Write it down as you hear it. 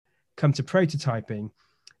come to prototyping,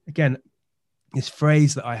 again, this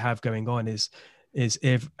phrase that I have going on is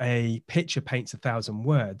if a picture paints 1,000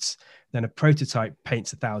 words, then a prototype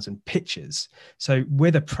paints 1,000 pictures. So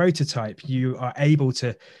with a prototype, you are able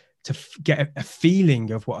to get a feeling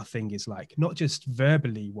of what a thing is like, not just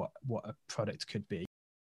verbally what a product could be.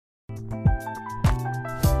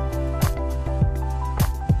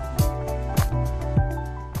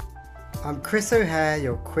 I'm Chris O'Hare,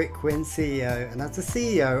 your Quick Win CEO, and as a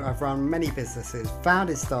CEO, I've run many businesses,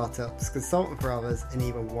 founded startups, consulted for others, and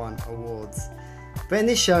even won awards. But in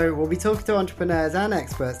this show, we'll be talking to entrepreneurs and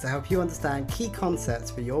experts to help you understand key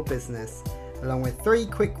concepts for your business, along with 3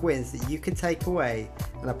 quick wins that you can take away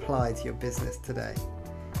and apply to your business today.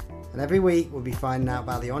 And every week, we'll be finding out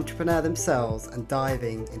about the entrepreneur themselves and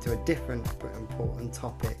diving into a different but important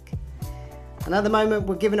topic. And at the moment,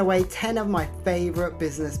 we're giving away 10 of my favourite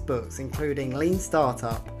business books, including Lean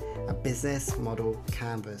Startup and Business Model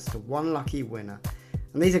Canvas, to one lucky winner.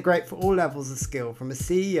 And these are great for all levels of skill, from a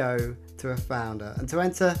CEO to a founder. And to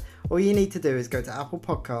enter, all you need to do is go to Apple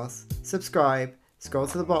Podcasts, subscribe, scroll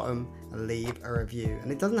to the bottom and leave a review.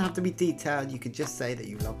 And it doesn't have to be detailed, you could just say that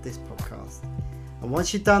you love this podcast. And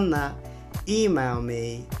once you've done that, email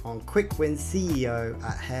me on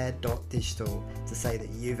quickwinceo@hair.digital to say that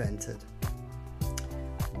you've entered.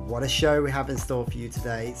 What a show we have in store for you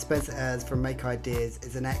today. Spencer Ayres from Make Ideas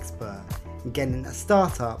is an expert in getting a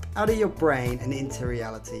startup out of your brain and into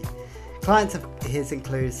reality. Clients of his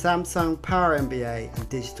include Samsung, Power MBA and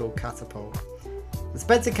Digital Catapult. And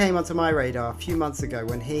Spencer came onto my radar a few months ago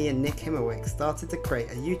when he and Nick Himmelwick started to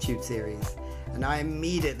create a YouTube series, and I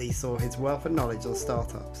immediately saw his wealth of knowledge on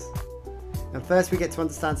startups. And first we get to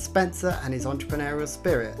understand Spencer and his entrepreneurial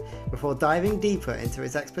spirit before diving deeper into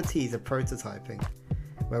his expertise of prototyping,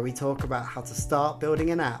 where we talk about how to start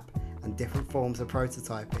building an app and different forms of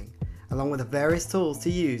prototyping, along with the various tools to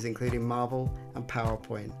use, including Marvel and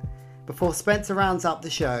PowerPoint, before Spencer rounds up the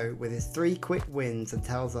show with his 3 quick wins and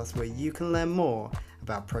tells us where you can learn more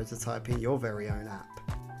about prototyping your very own app.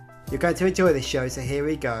 You're going to enjoy this show, so here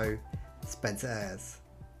we go, Spencer Ayres.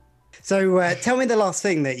 So tell me the last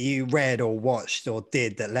thing that you read or watched or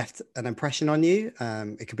did that left an impression on you.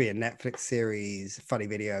 It could be a Netflix series, funny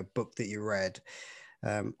video, book that you read,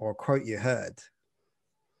 or a quote you heard.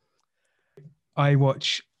 I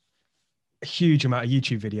watch a huge amount of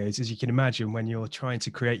YouTube videos. As you can imagine, when you're trying to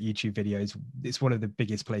create YouTube videos, it's one of the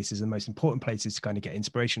biggest places and most important places to kind of get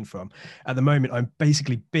inspiration from. At the moment, I'm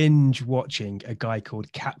basically binge watching a guy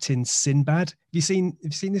called Captain Sinbad. Have you seen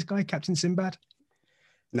this guy, Captain Sinbad?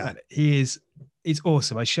 No. He's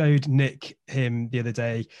awesome. I showed Nick him the other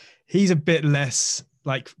day. He's a bit less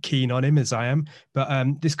like keen on him as I am,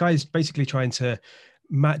 but this guy is basically trying to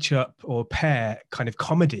match up or pair kind of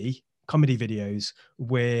comedy videos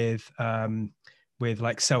with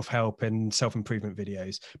like self-help and self-improvement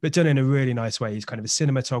videos, but done in a really nice way. He's kind of a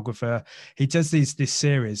cinematographer. He does this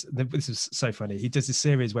series. This is so funny. He does this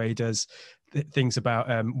series where he does things about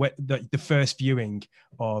the first viewing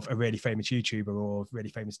of a really famous YouTuber or really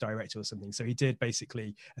famous director or something. So he did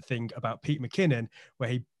basically a thing about Pete McKinnon, where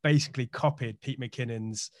he basically copied Pete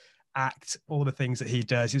McKinnon's act, all the things that he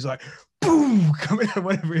does. He's like, boom, coming out,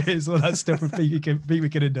 whatever it is, all that stuff that Pete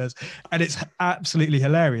McKinnon does. And it's absolutely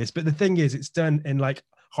hilarious. But the thing is, it's done in like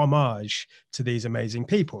homage to these amazing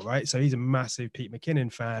people, right? So he's a massive Pete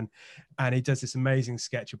McKinnon fan, and he does this amazing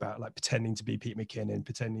sketch about like pretending to be Pete McKinnon,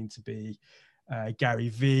 pretending to be Gary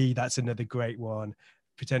Vee. That's another great one.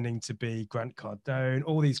 Pretending to be Grant Cardone,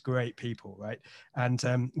 all these great people, right? And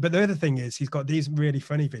but the other thing is, he's got these really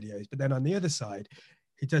funny videos, but then on the other side,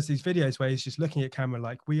 he does these videos where he's just looking at camera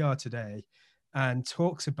like we are today and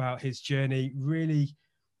talks about his journey, really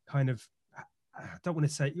kind of, I don't want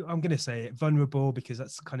to say, I'm going to say it, vulnerable, because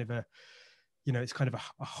that's kind of it's kind of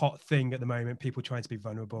a hot thing at the moment, people trying to be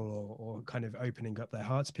vulnerable or kind of opening up their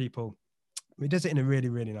hearts to people. He does it in a really,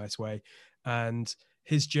 really nice way. And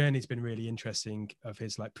his journey's been really interesting, of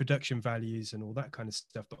his like production values and all that kind of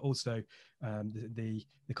stuff, but also the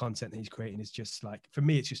content that he's creating is just like, for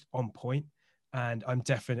me, it's just on point. And I'm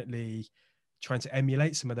definitely trying to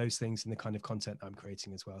emulate some of those things in the kind of content I'm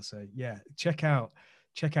creating as well. So yeah, check out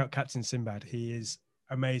Captain Sinbad. He is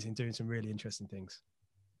amazing, doing some really interesting things.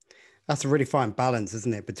 That's a really fine balance,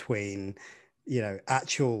 isn't it, between,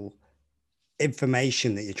 actual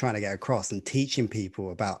information that you're trying to get across and teaching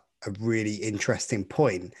people about a really interesting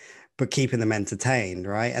point, but keeping them entertained,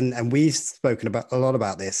 right? And we've spoken about a lot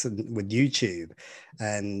about this with YouTube,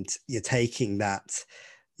 and you're taking that,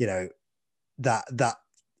 that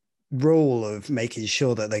rule of making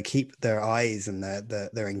sure that they keep their eyes and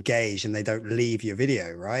they're engaged and they don't leave your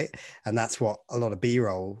video, right? And that's what a lot of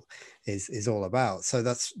B-roll is all about. So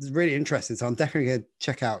that's really interesting. So I'm definitely going to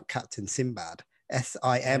check out Captain Sinbad,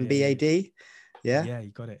 Simbad. Yeah, Yeah, you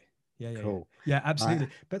got it. Yeah. cool. Yeah, Right. absolutely.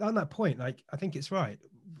 But on that point, like, I think it's right.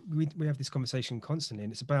 We have this conversation constantly,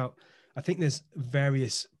 and it's about, I think there's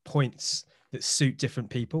various points that suit different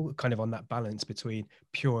people, kind of on that balance between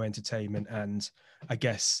pure entertainment and, I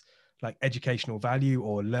guess, like educational value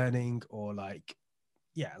or learning or like,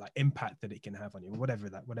 yeah, like impact that it can have on you, whatever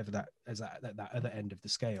that is, that other end of the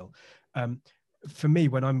scale. um for me,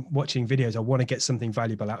 when I'm watching videos, I want to get something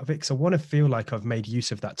valuable out of it, because I want to feel like I've made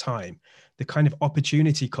use of that time. The kind of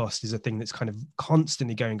opportunity cost is a thing that's kind of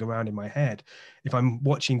constantly going around in my head. If I'm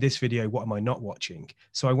watching this video, what am I not watching?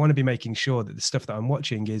 So I want to be making sure that the stuff that I'm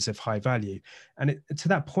watching is of high value. And to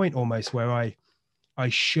that point almost where I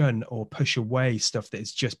shun or push away stuff that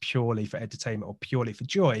is just purely for entertainment or purely for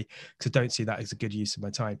joy, because I don't see that as a good use of my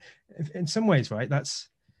time. In some ways, right? That's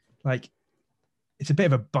like, it's a bit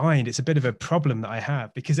of a bind. It's a bit of a problem that I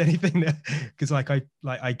have, because anything that, because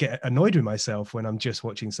I get annoyed with myself when I'm just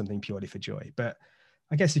watching something purely for joy. But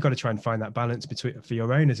I guess you've got to try and find that balance between, for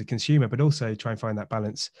your own as a consumer, but also try and find that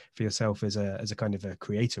balance for yourself as a kind of a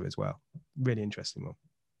creator as well. Really interesting one.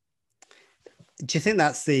 Do you think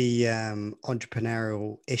that's the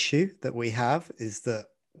entrepreneurial issue that we have, is that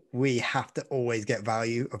we have to always get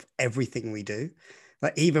value of everything we do?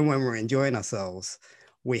 Like even when we're enjoying ourselves,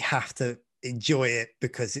 we have to enjoy it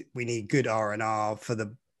because we need good R&R for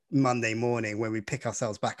the Monday morning when we pick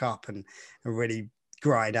ourselves back up and really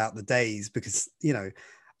grind out the days, because, you know,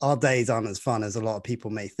 our days aren't as fun as a lot of people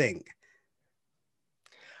may think.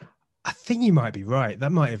 I think you might be right. You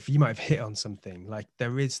might have hit on something. Like,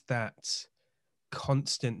 there is that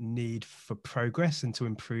constant need for progress and to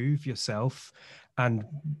improve yourself. And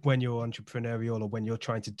when you're entrepreneurial, or when you're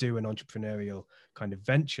trying to do an entrepreneurial kind of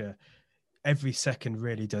venture, every second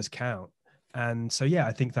really does count. And so, yeah,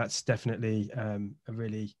 I think that's definitely a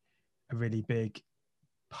really big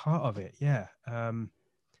part of it. Yeah.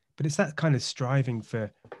 But it's that kind of striving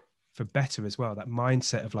for better as well, that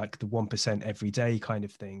mindset of like the 1% every day kind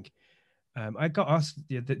of thing. I got asked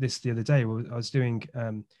this the other day. I was doing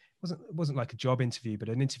it wasn't like a job interview, but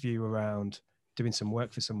an interview around doing some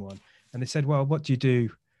work for someone, and they said, "Well, what do you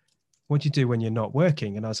do? What do you do when you're not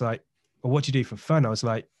working?" And I was like, "Well, what do you do for fun?" I was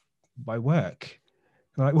like, "I work."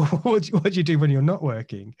 And like, well, what do you do when you're not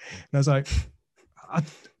working? And I was like, I,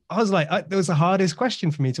 I was like, that was the hardest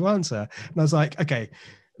question for me to answer. And I was like, okay.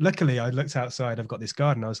 Luckily, I looked outside. I've got this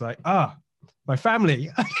garden. I was like, my family.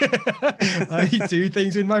 I do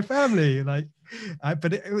things in my family, like,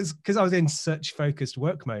 but it was because I was in such focused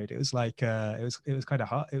work mode. It was like it was kind of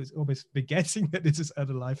hard. It was almost forgetting that there's this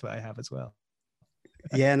other life that I have as well.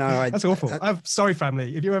 Yeah, no, That's awful. I'm sorry,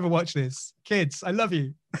 family. If you ever watch this, kids, I love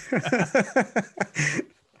you.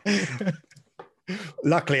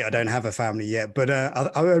 Luckily, I don't have a family yet, but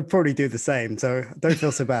I would probably do the same. So don't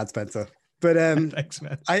feel so bad, Spencer. But Thanks,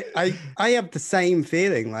 man. I have the same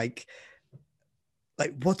feeling. Like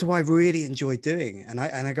what do I really enjoy doing? And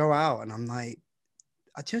I go out and I'm like,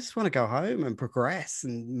 I just want to go home and progress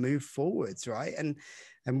and move forwards, right? And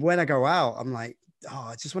when I go out, I'm like, oh,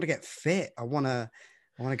 I just want to get fit. I want to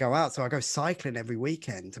go out. So I go cycling every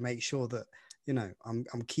weekend to make sure that, you know, I'm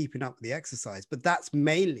keeping up with the exercise. But that's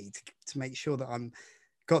mainly to make sure that I'm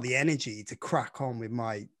got the energy to crack on with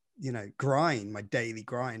my, you know, grind, my daily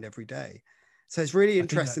grind every day. So it's really I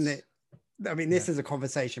think interesting that's that, I mean, yeah. this is a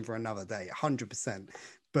conversation for another day, 100%.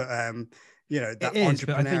 But you know, It that is,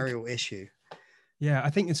 but I think, entrepreneurial issue. yeah, I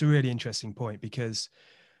think it's a really interesting point, because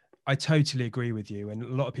I totally agree with you. And a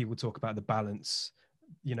lot of people talk about the balance,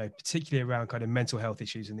 particularly around kind of mental health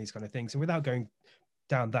issues and these kind of things. And without going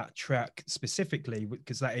down that track specifically,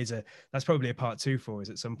 because that's probably a part two for us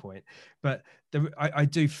at some point. But I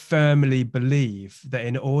do firmly believe that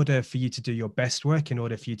in order for you to do your best work, in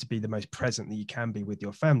order for you to be the most present that you can be with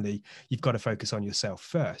your family, you've got to focus on yourself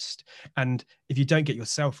first. And if you don't get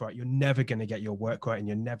yourself right, you're never going to get your work right, and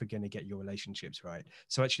you're never going to get your relationships right.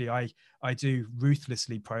 So actually, I do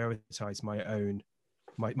ruthlessly prioritize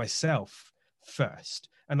myself first.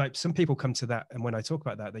 And like, some people come to that, and when I talk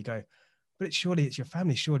about that, they go, but surely it's your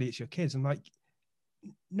family, surely it's your kids. I'm like,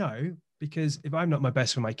 no, because if I'm not my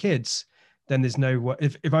best for my kids, then there's no,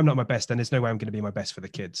 if I'm not my best, then there's no way I'm going to be my best for the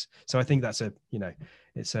kids. So I think that's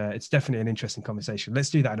it's definitely an interesting conversation. Let's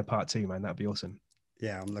do that in a part two, man. That'd be awesome.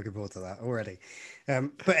 Yeah, I'm looking forward to that already.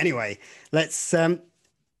 But anyway, let's so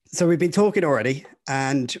we've been talking already,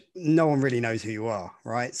 and no one really knows who you are,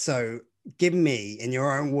 right? So give me, in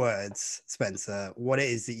your own words, Spencer, what it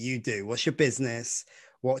is that you do. What's your business?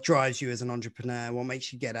 What drives you as an entrepreneur? What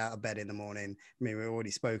makes you get out of bed in the morning? I mean, we've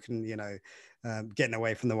already spoken, you know, Getting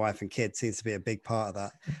away from the wife and kids seems to be a big part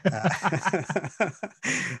of that.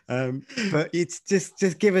 But it's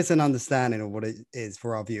just give us an understanding of what it is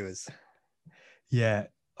for our viewers. Yeah,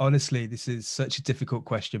 honestly, this is such a difficult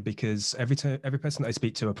question because every person that I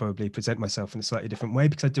speak to, I probably present myself in a slightly different way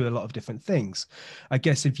because I do a lot of different things. I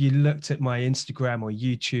guess if you looked at my Instagram or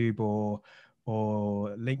YouTube or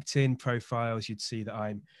LinkedIn profiles, you'd see that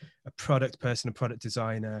I'm a product person, a product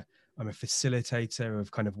designer. I'm a facilitator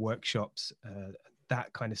of kind of workshops,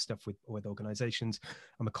 that kind of stuff with organizations.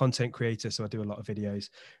 I'm a content creator, so I do a lot of videos.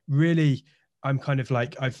 Really, I'm kind of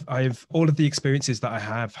like I've all of the experiences that I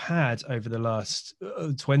have had over the last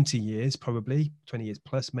 20 years, probably 20 years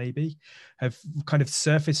plus maybe, have kind of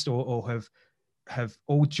surfaced or have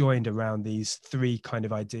all joined around these three kind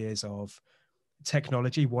of ideas of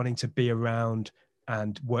technology, wanting to be around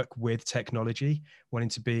and work with technology, wanting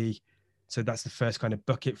to be. So that's the first kind of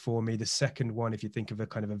bucket for me. The second one, if you think of a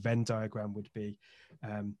kind of a Venn diagram, would be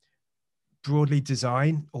broadly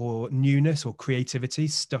design or newness or creativity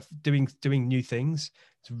stuff, doing new things.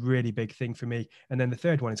 It's a really big thing for me. And then the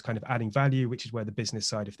third one is kind of adding value, which is where the business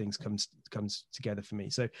side of things comes together for me.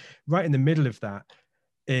 So right in the middle of that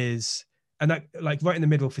is, and that, like, right in the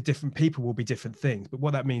middle for different people will be different things, but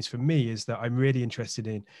what that means for me is that I'm really interested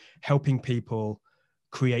in helping people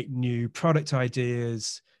create new product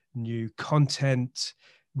ideas, new content,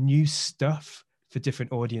 new stuff for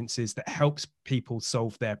different audiences that helps people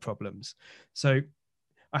solve their problems. So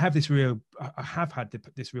I have had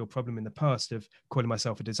this real problem in the past of calling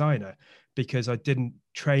myself a designer because I didn't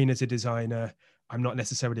train as a designer. I'm not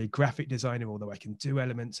necessarily a graphic designer, although I can do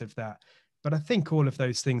elements of that. But I think all of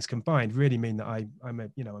those things combined really mean that I'm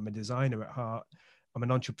a designer at heart. I'm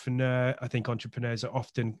an entrepreneur. I think entrepreneurs are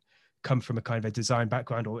often come from a kind of a design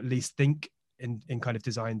background, or at least think in kind of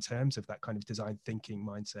design terms, of that kind of design thinking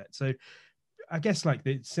mindset. So I guess like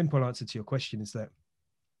the simple answer to your question is that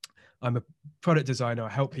I'm a product designer. I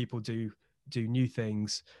help people do new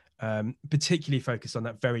things, particularly focused on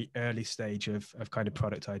that very early stage of kind of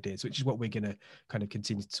product ideas, which is what we're going to kind of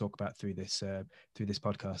continue to talk about through this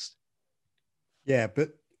podcast. Yeah, but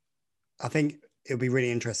I think it'll be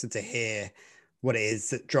really interesting to hear what it is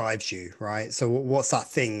that drives you, right? So what's that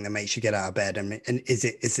thing that makes you get out of bed? And is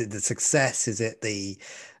it the success? Is it the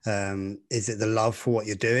love for what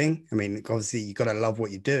you're doing? I mean, obviously you got to love what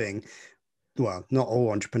you're doing. Well, not all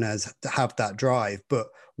entrepreneurs have that drive, but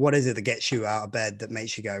what is it that gets you out of bed that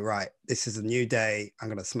makes you go, right, this is a new day, I'm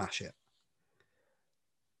going to smash it?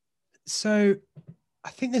 So I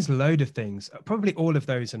think there's a load of things, probably all of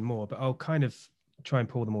those and more, but I'll kind of try and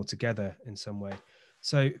pull them all together in some way.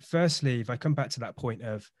 So firstly, if I come back to that point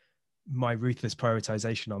of my ruthless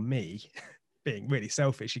prioritization on me, being really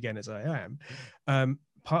selfish again as I am,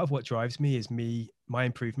 part of what drives me is my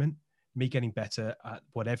improvement, me getting better at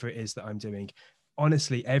whatever it is that I'm doing.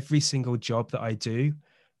 Honestly, every single job that I do,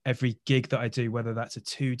 every gig that I do, whether that's a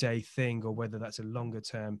 2-day thing or whether that's a longer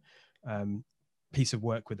term piece of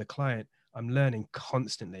work with a client, I'm learning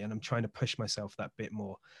constantly and I'm trying to push myself that bit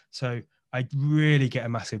more. So I really get a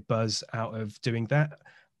massive buzz out of doing that.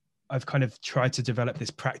 I've kind of tried to develop this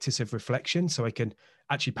practice of reflection so I can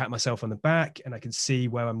actually pat myself on the back and I can see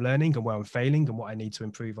where I'm learning and where I'm failing and what I need to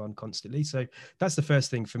improve on constantly. So that's the first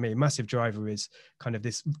thing for me. A massive driver is kind of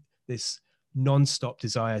this non-stop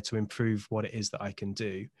desire to improve what it is that I can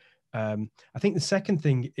do. I think the second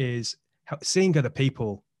thing is seeing other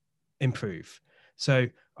people improve. So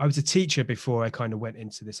I was a teacher before I kind of went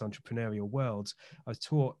into this entrepreneurial world. I was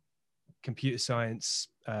taught computer science,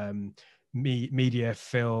 media,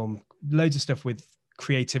 film, loads of stuff with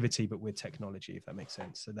creativity, but with technology, if that makes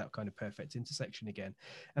sense. So that kind of perfect intersection again.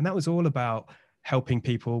 And that was all about helping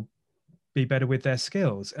people be better with their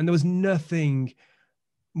skills. And there was nothing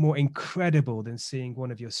more incredible than seeing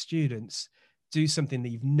one of your students do something that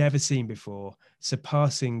you've never seen before,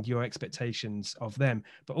 surpassing your expectations of them,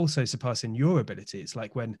 but also surpassing your ability. It's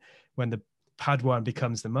like when the Padawan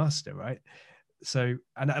becomes the master, right? So,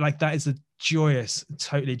 and like that is a joyous,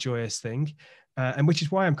 totally joyous thing. And which is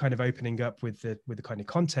why I'm kind of opening up with the kind of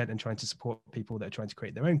content and trying to support people that are trying to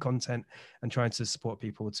create their own content and trying to support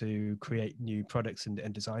people to create new products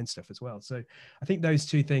and design stuff as well. So I think those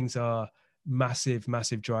two things are massive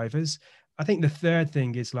drivers. I think the third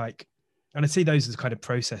thing is like, and I see those as kind of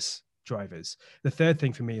process drivers. The third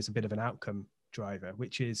thing for me is a bit of an outcome driver,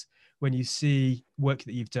 which is when you see work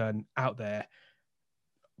that you've done out there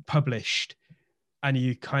published and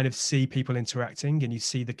you kind of see people interacting and you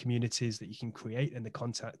see the communities that you can create and the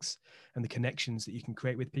contacts and the connections that you can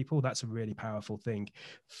create with people. That's a really powerful thing.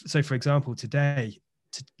 So for example,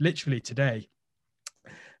 literally today,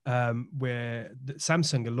 where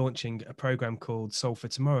Samsung are launching a program called Solve for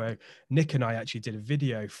Tomorrow. Nick and I actually did a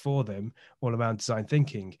video for them all around design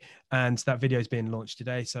thinking, and that video is being launched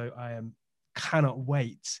today. So I cannot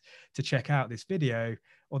wait to check out this video,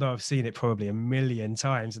 although I've seen it probably a million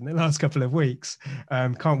times in the last couple of weeks.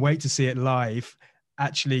 Can't wait to see it live,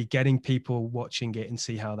 actually getting people watching it and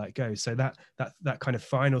see how that goes. So that kind of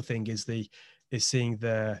final thing is seeing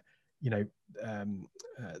the, you know,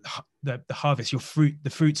 the harvest, the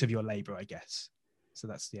fruits of your labor, I guess. So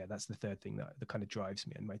that's the third thing that kind of drives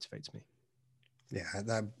me and motivates me. Yeah,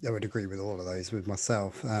 I would agree with all of those with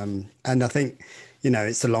myself. And I think,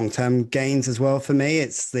 it's the long-term gains as well for me.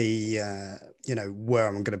 It's the, where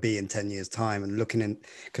I'm going to be in 10 years time, and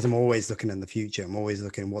because I'm always looking in the future. I'm always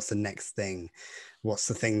looking, what's the next thing? What's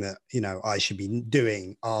the thing that, I should be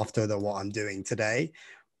doing after what I'm doing today?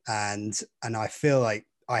 And I feel like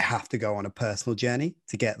I have to go on a personal journey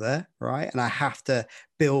to get there, right? And I have to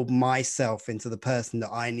build myself into the person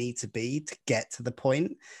that I need to be to get to the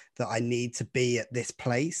point that I need to be at this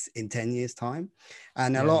place in 10 years time.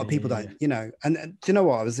 And a lot of people don't, and do you know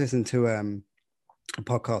what? I was listening to a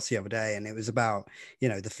podcast the other day, and it was about, the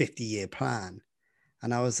 50-year plan.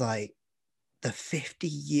 And I was like, the 50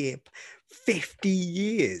 years.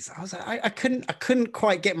 I was like, I couldn't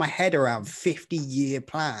quite get my head around 50-year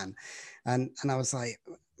plan. And I was like,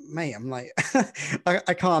 mate, I'm like,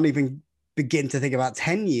 I can't even begin to think about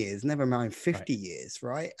 10 years, never mind 50 years,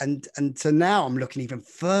 right? And so now I'm looking even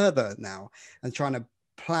further now and trying to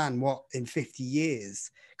plan what in 50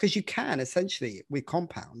 years, because you can essentially with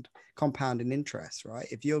compounding interest, right?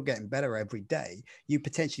 If you're getting better every day, you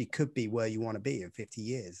potentially could be where you want to be in 50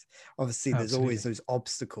 years. Obviously, there's always those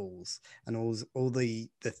obstacles and all the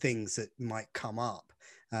things that might come up.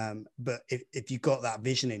 But if you've got that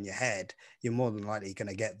vision in your head, you're more than likely going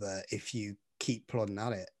to get there if you keep plodding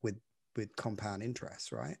at it with compound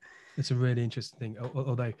interest, right? It's a really interesting thing.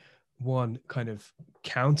 Although one kind of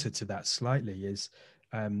counter to that slightly is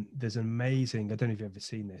there's an amazing, I don't know if you've ever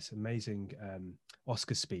seen this, amazing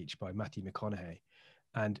Oscar speech by Matthew McConaughey.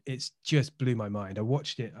 And it's just blew my mind. I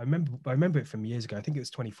watched it. I remember it from years ago. I think it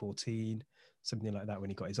was 2014, something like that, when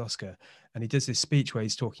he got his Oscar. And he does this speech where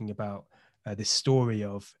he's talking about this story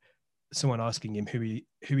of someone asking him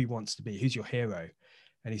who he wants to be, who's your hero.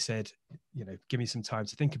 And he said, give me some time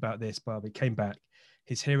to think about this. Barbie came back.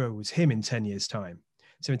 His hero was him in 10 years time.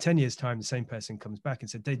 So in 10 years time, the same person comes back and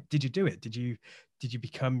said, did you do it? Did you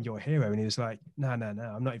become your hero? And he was like, no,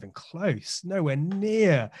 I'm not even close, nowhere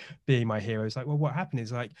near being my hero. It's like, well, what happened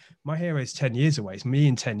is like, my hero is 10 years away. It's me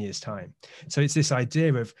in 10 years time. So it's this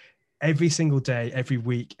idea of every single day, every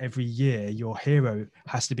week, every year, your hero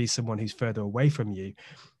has to be someone who's further away from you.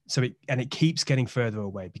 So it keeps getting further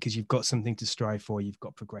away because you've got something to strive for. You've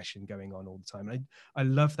got progression going on all the time. And I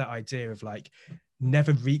love that idea of like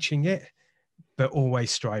never reaching it, but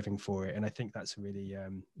always striving for it. And I think that's a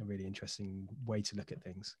really interesting way to look at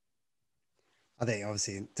things. I think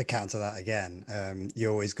obviously to counter that again, you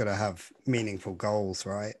always got to have meaningful goals,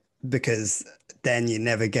 right? Because then you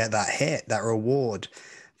never get that hit, that reward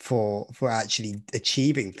for actually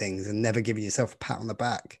achieving things and never giving yourself a pat on the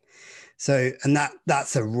back. So, and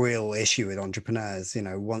that's a real issue with entrepreneurs,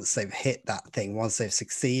 once they've hit that thing, once they've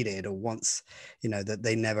succeeded, or once, that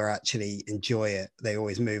they never actually enjoy it, they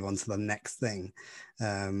always move on to the next thing.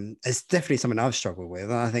 It's definitely something I've struggled with.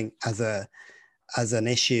 And I think as an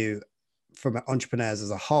issue from entrepreneurs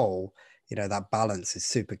as a whole, that balance is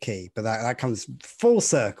super key. But that comes full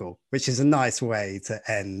circle, which is a nice way to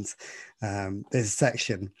end this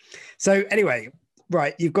section. So anyway,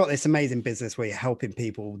 right, you've got this amazing business where you're helping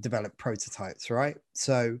people develop prototypes, right?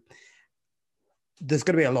 So there's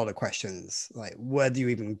going to be a lot of questions, like where do you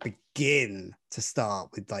even begin to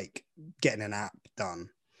start with like getting an app done?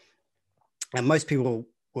 And most people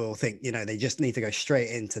will think, they just need to go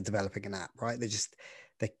straight into developing an app, right?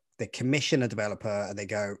 They commission a developer and they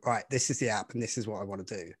go, right, this is the app and this is what I want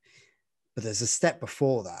to do. But there's a step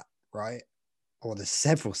before that, right? Or there's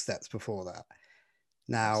several steps before that.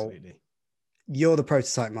 Now, absolutely. You're the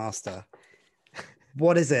prototype master.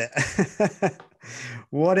 What is it?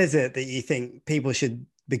 What is it that you think people should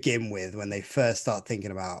begin with when they first start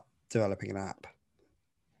thinking about developing an app?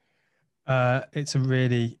 It's a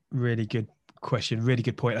really, really good question. Really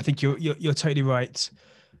good point. I think you're totally right.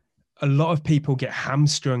 A lot of people get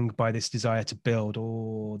hamstrung by this desire to build,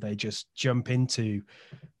 or they just jump into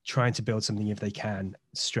trying to build something if they can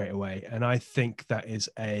straight away. And I think that is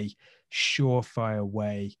a surefire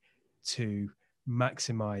way to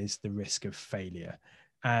maximize the risk of failure.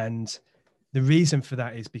 And the reason for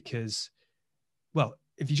that is because, well,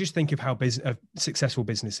 if you just think of how successful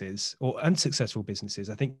businesses or unsuccessful businesses,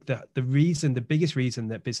 I think that the biggest reason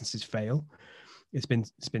that businesses fail, it's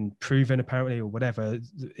been proven apparently or whatever,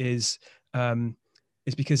 is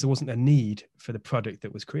because there wasn't a need for the product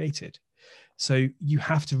that was created. So you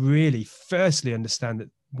have to really firstly understand that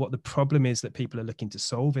what the problem is that people are looking to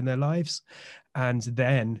solve in their lives, and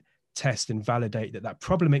then test and validate that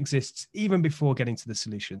problem exists even before getting to the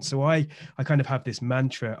solution. So I kind of have this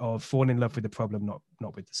mantra of fall in love with the problem,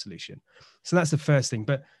 not with the solution. So that's the first thing.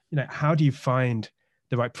 But how do you find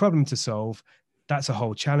the right problem to solve? That's a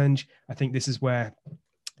whole challenge. I think this is where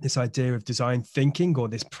this idea of design thinking, or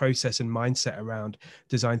this process and mindset around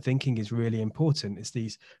design thinking, is really important. It's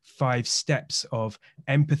these 5 steps of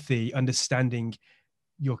empathy, understanding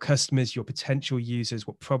your customers, your potential users,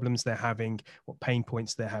 what problems they're having, what pain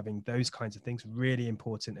points they're having, those kinds of things, really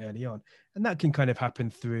important early on. And that can kind of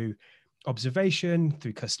happen through observation,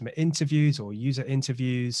 through customer interviews or user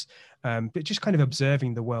interviews, but just kind of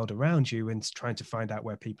observing the world around you and trying to find out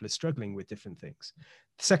where people are struggling with different things.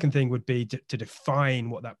 The second thing would be to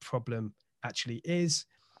define what that problem actually is,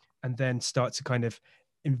 and then start to kind of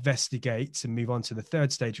investigate and move on to the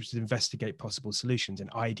third stage, which is investigate possible solutions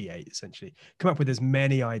and ideate, essentially. Come up with as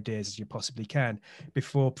many ideas as you possibly can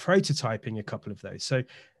before prototyping a couple of those. So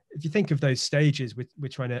if you think of those stages, we're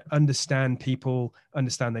trying to understand people,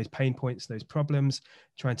 understand those pain points, those problems,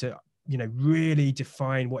 trying to really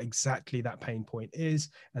define what exactly that pain point is,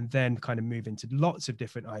 and then kind of move into lots of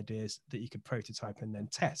different ideas that you could prototype and then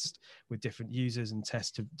test with different users and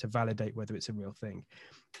test to validate whether it's a real thing.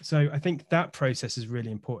 So I think that process is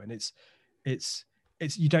really important. It's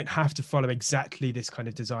you don't have to follow exactly this kind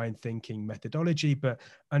of design thinking methodology, but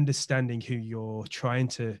understanding who you're trying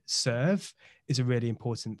to serve is a really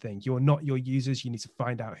important thing. You're not your users. You need to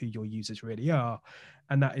find out who your users really are.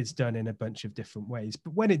 And that is done in a bunch of different ways.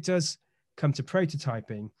 But when it does come to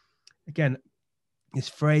prototyping, again, this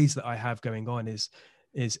phrase that I have going on is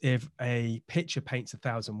if a picture paints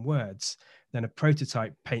 1,000 words, then a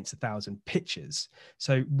prototype paints 1,000 pictures.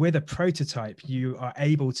 So with a prototype, you are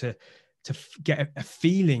able to get a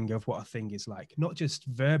feeling of what a thing is like, not just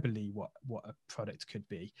verbally what a product could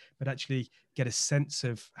be, but actually get a sense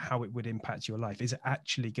of how it would impact your life. Is it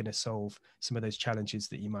actually going to solve some of those challenges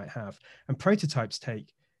that you might have? And prototypes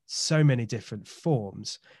take so many different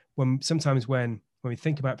forms. Sometimes when we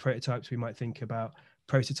think about prototypes, we might think about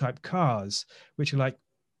prototype cars, which are like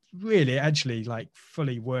really actually like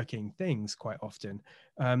fully working things quite often.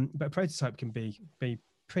 But a prototype can be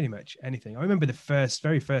pretty much anything. I remember the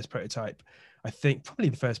very first prototype. I think probably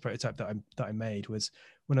the first prototype that I made was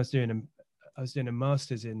when I was doing a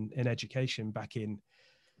master's in education back in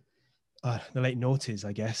the late noughties,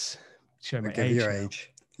 I guess. Showing my age your now.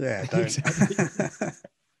 Age. Yeah, don't.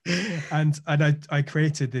 and I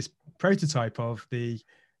created this prototype of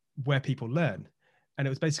where people learn, and it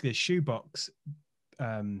was basically a shoebox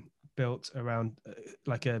built around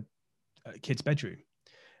like a kid's bedroom.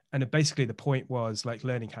 And basically the point was like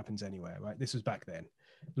learning happens anywhere, right? This was back then.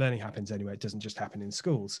 Learning happens anywhere. It doesn't just happen in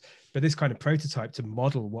schools. But this kind of prototype to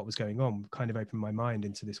model what was going on kind of opened my mind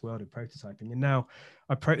into this world of prototyping. And now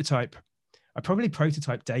I probably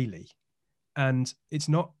prototype daily. And it's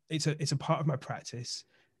a part of my practice.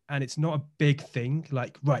 And it's not a big thing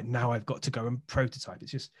like, right now I've got to go and prototype.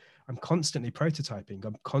 It's just, I'm constantly prototyping.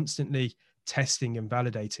 I'm constantly testing and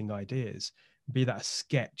validating ideas, be that a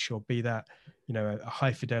sketch or be that, a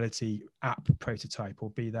high fidelity app prototype, or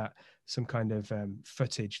be that some kind of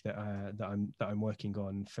footage that I'm working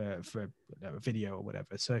on for a video or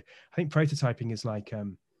whatever. So I think prototyping is like,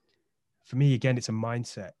 for me, again, it's a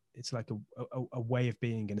mindset. It's like a way of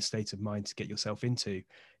being in a state of mind to get yourself into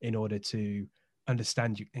in order to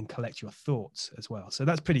understand you and collect your thoughts as well. So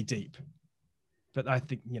that's pretty deep, but I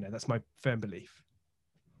think, that's my firm belief.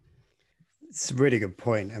 It's a really good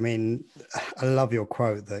point. I mean, I love your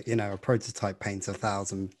quote that, a prototype paints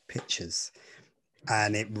 1,000 pictures,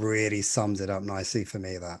 and it really sums it up nicely for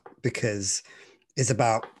me, that, because it's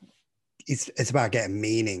about getting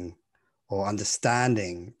meaning or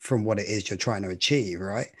understanding from what it is you're trying to achieve,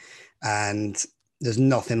 right? And there's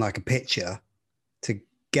nothing like a picture to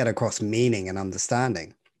get across meaning and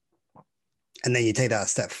understanding. And then you take that a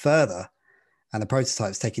step further, and the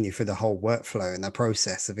prototype's taking you through the whole workflow and the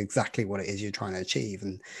process of exactly what it is you're trying to achieve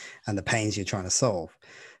and the pains you're trying to solve.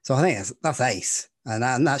 So I think that's ace, and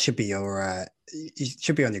that should be you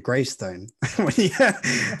should be on your gravestone.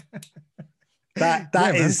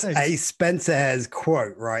 That is a Spencer Ayres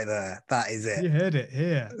quote right there. That is it. You heard it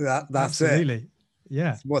here. That's absolutely. It.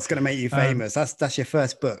 Yeah. What's going to make you famous? That's your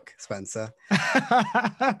first book, Spencer.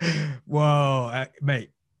 Whoa,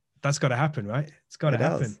 mate, that's got to happen, right? It's got to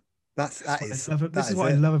happen. That is This is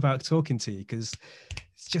what I it. love about talking to you, because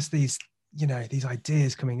it's just these, these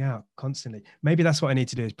ideas coming out constantly. Maybe that's what I need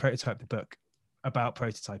to do, is prototype the book about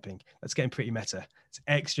prototyping. That's getting pretty meta. It's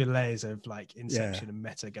extra layers of like Yeah. inception and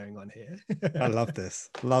meta going on here. I love this.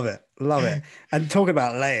 Love it. Love it. And talk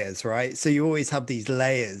about layers, right? So you always have these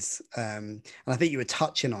layers. And I think you were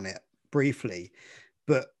touching on it briefly,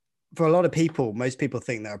 but for a lot of people, most people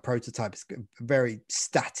think that a prototype is very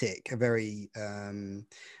static, a very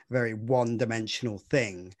one-dimensional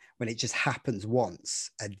thing when it just happens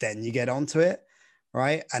once and then you get onto it,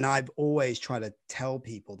 right? And I've always tried to tell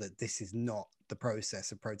people that this is not the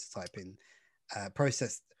process of prototyping.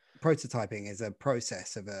 Prototyping is a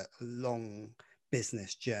process of a long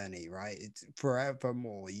business journey, right? It's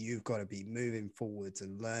forevermore you've got to be moving forwards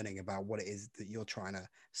and learning about what it is that you're trying to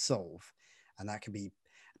solve, and that can be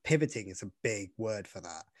pivoting is a big word for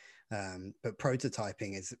that. But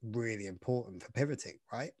prototyping is really important for pivoting,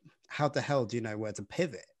 right? How the hell do you know where to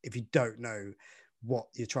pivot if you don't know what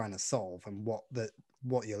you're trying to solve and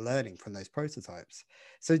what you're learning from those prototypes?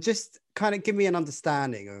 So just kind of give me an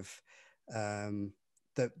understanding of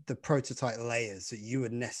the prototype layers that you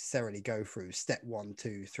would necessarily go through, step 1,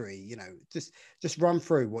 2, 3, just run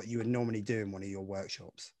through what you would normally do in one of your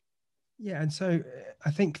workshops. Yeah, and so I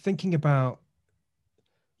think thinking about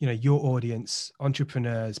your audience,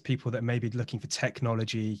 entrepreneurs, people that may be looking for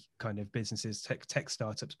technology kind of businesses, tech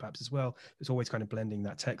startups perhaps as well. It's always kind of blending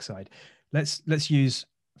that tech side. Let's use,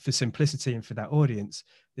 for simplicity and for that audience,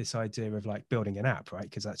 this idea of like building an app, right?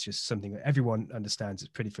 Because that's just something that everyone understands, is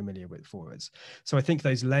pretty familiar with for us. So I think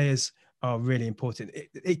those layers are really important.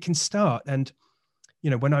 It can start, and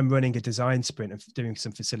when I'm running a design sprint of doing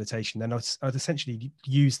some facilitation, then I'd essentially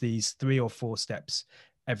use these 3 or 4 steps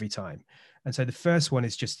every time. And so the first one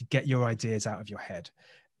is just to get your ideas out of your head.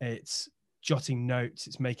 It's jotting notes,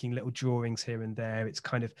 it's making little drawings here and there. It's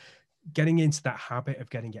kind of getting into that habit of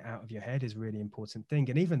getting it out of your head is a really important thing.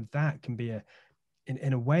 And even that can be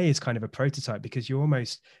in a way is kind of a prototype, because you're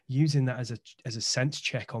almost using that as a sense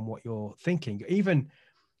check on what you're thinking. Even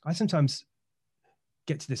I sometimes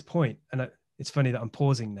get to this point, and it's funny that I'm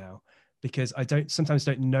pausing now, because I sometimes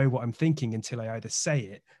don't know what I'm thinking until I either say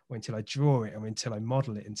it, or until I draw it, or until I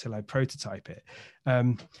model it, until I prototype it.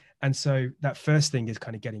 And so that first thing is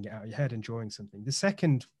kind of getting it out of your head and drawing something. The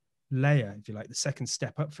second layer, if you like, the second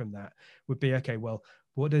step up from that would be, okay, well,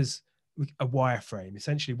 what does a wireframe,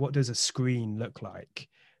 essentially, what does a screen look like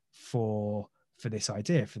for this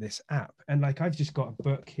idea, for this app? And like, I've just got a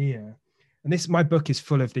book here, and my book is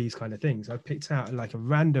full of these kind of things. I picked out like a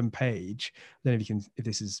random page. I don't know if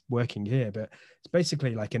this is working here, but it's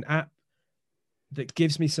basically like an app that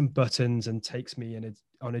gives me some buttons and takes me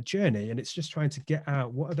on a journey. And it's just trying to get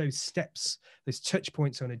out, what are those steps, those touch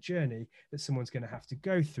points on a journey that someone's going to have to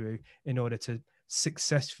go through in order to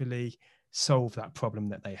successfully solve that problem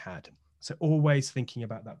that they had. So always thinking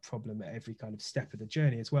about that problem at every kind of step of the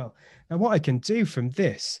journey as well. And what I can do from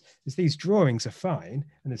this is, these drawings are fine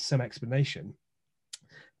and there's some explanation.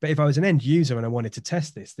 But if I was an end user and I wanted to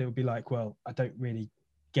test this, they would be like, well, I don't really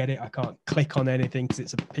get it. I can't click on anything because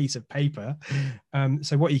it's a piece of paper.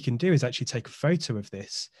 So what you can do is actually take a photo of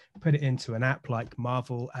this, put it into an app like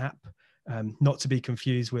Marvel app, not to be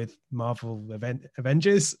confused with Marvel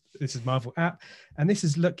Avengers. This is Marvel app. And this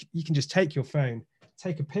is, look, you can just take your phone,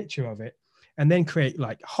 take a picture of it, and then create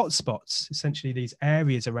like hotspots, essentially these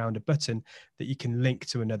areas around a button that you can link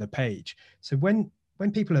to another page. So when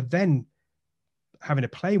people are then having to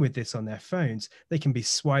play with this on their phones, they can be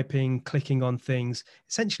swiping, clicking on things.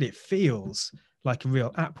 Essentially, it feels like a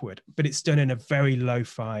real app would, but it's done in a very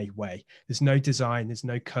lo-fi way. There's no design, there's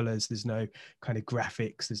no colors, there's no kind of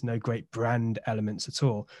graphics, there's no great brand elements at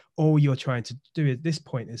all. All you're trying to do at this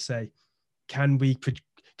point is say, can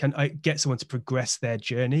I get someone to progress their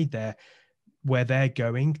journey, where they're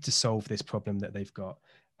going to solve this problem that they've got?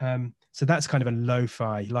 So that's kind of a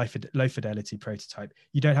lo-fi, low fidelity prototype.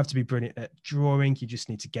 You don't have to be brilliant at drawing. You just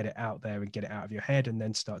need to get it out there and get it out of your head, and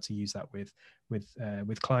then start to use that with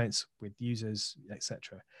clients, with users,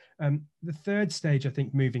 etc. The third stage, I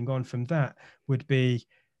think, moving on from that, would be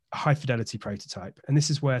a high fidelity prototype, and this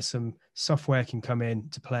is where some software can come in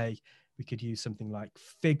to play. We could use something like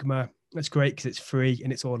Figma. That's great because it's free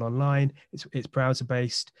and it's all online. It's browser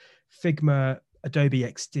based. Figma, Adobe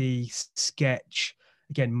XD, Sketch,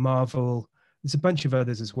 again, Marvel. There's a bunch of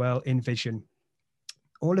others as well, InVision.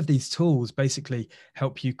 All of these tools basically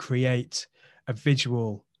help you create a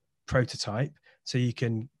visual prototype. So you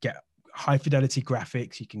can get high fidelity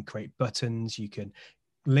graphics, you can create buttons, you can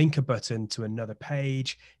link a button to another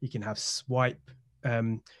page, you can have swipe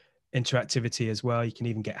interactivity as well. You can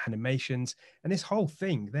even get animations. And this whole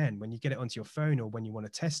thing, then, when you get it onto your phone or when you want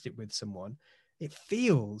to test it with someone, it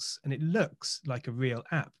feels and it looks like a real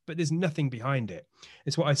app, but there's nothing behind it.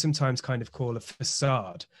 It's what I sometimes kind of call a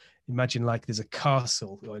facade. Imagine like there's a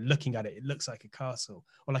castle, or looking at it, it looks like a castle,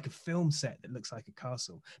 or like a film set that looks like a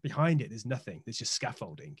castle. Behind it, there's nothing. There's just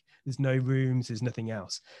scaffolding. There's no rooms. There's nothing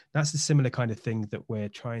else. That's the similar kind of thing that we're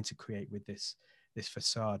trying to create with this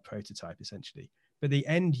facade prototype, essentially. But the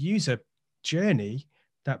end user journey,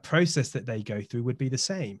 that process that they go through, would be the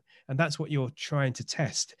same. And that's what you're trying to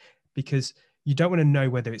test, because you don't want to know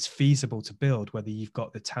whether it's feasible to build, whether you've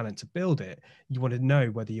got the talent to build it. You want to know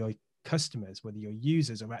whether your customers, whether your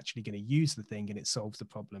users are actually going to use the thing and it solves the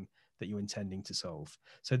problem that you're intending to solve.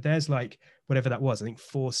 So there's like, whatever that was, I think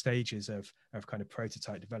 4 stages of kind of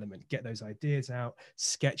prototype development. Get those ideas out,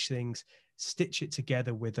 sketch things, stitch it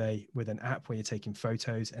together with an app where you're taking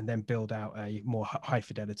photos, and then build out a more high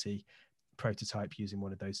fidelity prototype using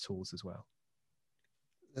one of those tools as well.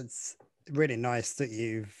 That's really nice that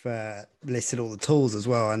you've listed all the tools as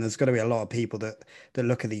well. And there's got to be a lot of people that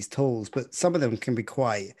look at these tools, but some of them can be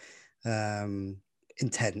quite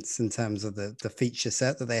intense in terms of the feature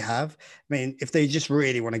set that they have. I mean, if they just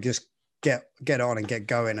really want to just get on and get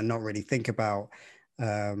going and not really think about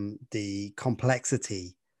the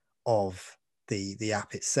complexity of the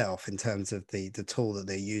app itself in terms of the tool that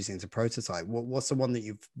they're using to prototype, what's the one that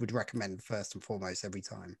you would recommend first and foremost every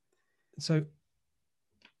time? So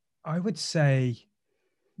I would say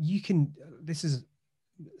you can, this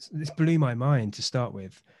blew my mind to start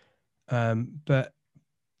with, but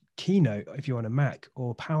Keynote, if you're on a Mac,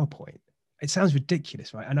 or PowerPoint, it sounds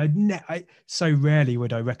ridiculous, right? And I so rarely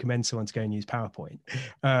would I recommend someone to go and use PowerPoint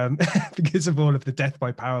because of all of the death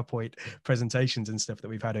by PowerPoint presentations and stuff that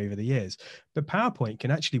we've had over the years. But PowerPoint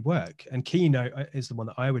can actually work, and Keynote is the one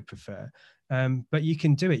that I would prefer. But you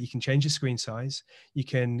can do it. You can change the screen size. You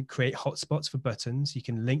can create hotspots for buttons. You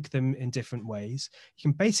can link them in different ways.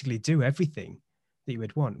 You can basically do everything that you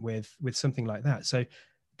would want with something like that. So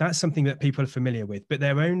that's something that people are familiar with, but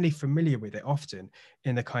they're only familiar with it often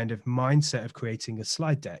in the kind of mindset of creating a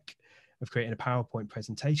slide deck, of creating a PowerPoint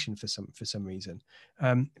presentation for some reason.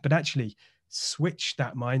 But actually switch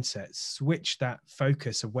that mindset, switch that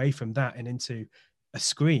focus away from that and into a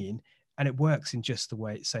screen, and it works in just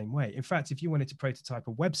the same way. In fact, if you wanted to prototype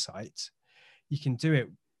a website, you can do it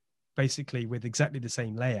basically with exactly the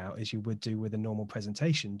same layout as you would do with a normal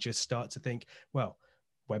presentation. Just start to think, well,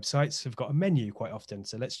 websites have got a menu quite often.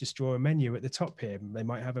 So let's just draw a menu at the top here. They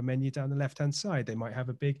might have a menu down the left-hand side. They might have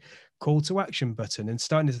a big call to action button, and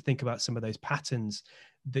starting to think about some of those patterns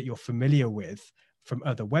that you're familiar with from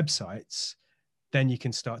other websites, then you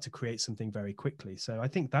can start to create something very quickly. So I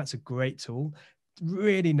think that's a great tool.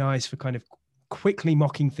 Really nice for kind of quickly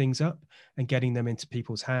mocking things up and getting them into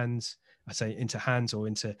people's hands. I say into hands or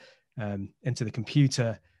into the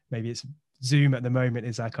computer. Maybe it's Zoom at the moment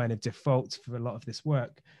is our kind of default for a lot of this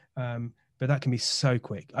work. But that can be so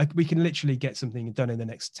quick. We can literally get something done in the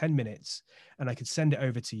next 10 minutes, and I could send it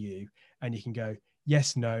over to you, and you can go,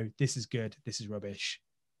 yes, no, this is good, this is rubbish.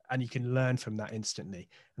 And you can learn from that instantly.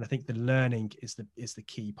 And I think the learning is the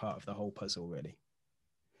key part of the whole puzzle, really.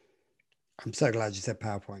 I'm so glad you said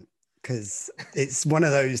PowerPoint, because it's one of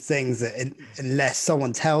those things that unless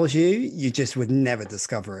someone tells you, you just would never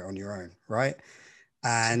discover it on your own, right?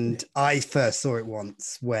 And I first saw it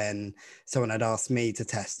once when someone had asked me to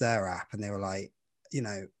test their app, and they were like,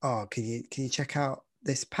 oh, can you check out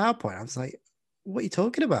this PowerPoint? I was like, what are you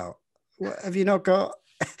talking about? What, have you not got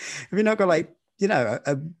like,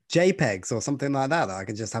 a JPEGs or something like that I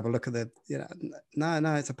can just have a look at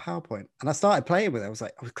no, it's a PowerPoint. And I started playing with it. I was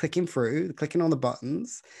clicking on the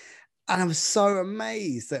buttons, and I was so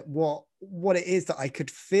amazed at what it is that I could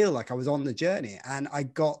feel like I was on the journey, and I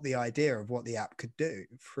got the idea of what the app could do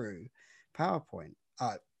through PowerPoint.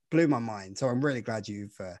 Blew my mind. So I'm really glad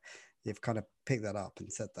you've kind of picked that up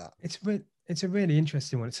and said that. It's a really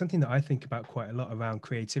interesting one. It's something that I think about quite a lot around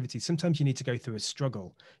creativity. Sometimes you need to go through a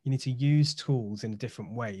struggle. You need to use tools in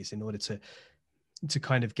different ways in order to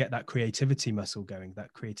kind of get that creativity muscle going,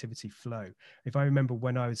 that creativity flow. If I remember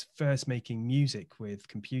when I was first making music with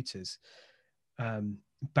computers,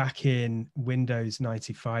 back in Windows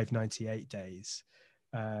 95, 98 days,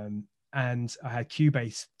 and I had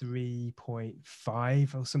Cubase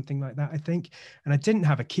 3.5 or something like that, I think. And I didn't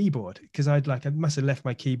have a keyboard because I must have left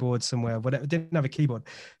my keyboard somewhere, whatever. I didn't have a keyboard.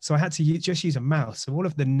 So I had to just use a mouse. So all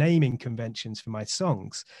of the naming conventions for my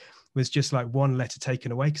songs was just like one letter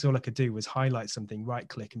taken away, because all I could do was highlight something, right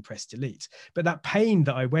click and press delete. But that pain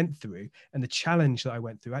that I went through and the challenge that I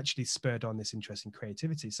went through actually spurred on this interest in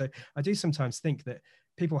creativity. So I do sometimes think that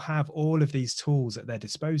people have all of these tools at their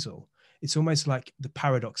disposal. It's almost like the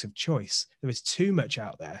paradox of choice. There is too much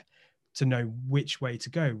out there to know which way to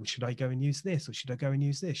go. Should I go and use this, or should I go and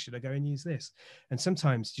use this? Should I go and use this? And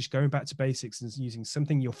sometimes just going back to basics and using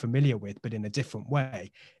something you're familiar with, but in a different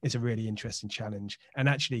way, is a really interesting challenge, and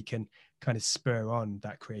actually can kind of spur on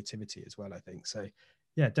that creativity as well, I think. So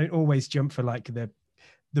yeah, don't always jump for like the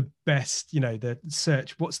best, the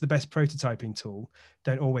search, what's the best prototyping tool?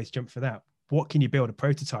 Don't always jump for that. What can you build a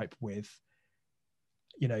prototype with?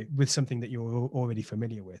 With something that you're already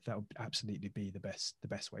familiar with. That would absolutely be the best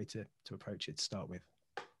way to approach it to start with.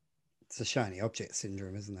 It's a shiny object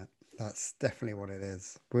syndrome, isn't it? That's definitely what it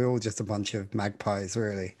is. We're all just a bunch of magpies,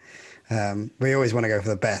 really. We always want to go for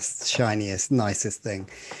the best, shiniest, nicest thing.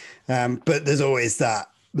 But there's always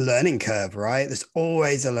that learning curve, right? There's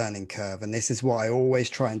always a learning curve. And this is what I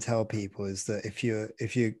always try and tell people, is that if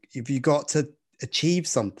you got to achieve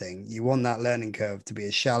something, you want that learning curve to be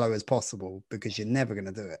as shallow as possible, because you're never going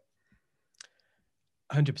to do it.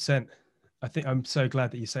 100%. I think I'm so glad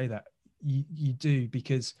that you say that. You do,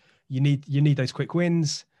 because you need those quick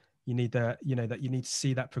wins. You need that, that you need to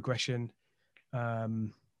see that progression.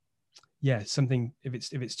 Something, if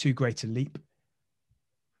it's too great a leap,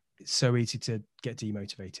 it's so easy to get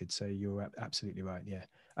demotivated. So you're absolutely right. Yeah,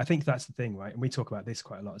 I think that's the thing, right? And we talk about this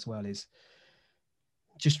quite a lot as well, is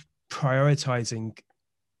just prioritizing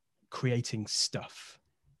creating stuff,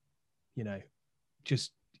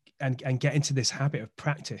 just and get into this habit of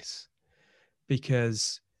practice,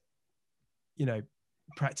 because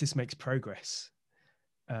practice makes progress.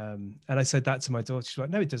 And I said that to my daughter. She's like,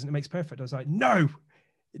 no, it doesn't, it makes perfect. I was like, no,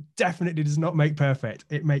 it definitely does not make perfect.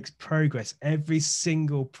 It makes progress. Every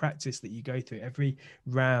single practice that you go through, every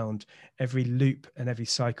round, every loop, and every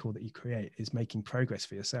cycle that you create is making progress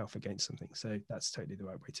for yourself against something. So that's totally the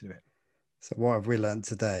right way to do it. So what have we learned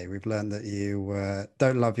today? We've learned that you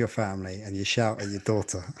don't love your family and you shout at your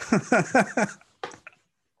daughter.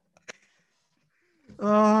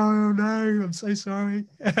 Oh no, I'm so sorry.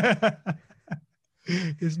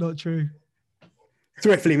 It's not true.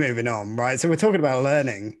 Swiftly moving on, right? So we're talking about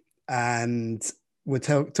learning, and we're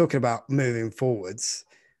talking about moving forwards.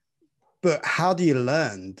 But how do you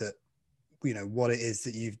learn that, what it is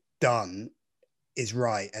that you've done is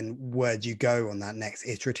right, and where do you go on that next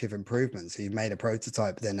iterative improvement? So you've made a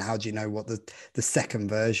prototype, then how do you know what the second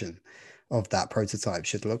version of that prototype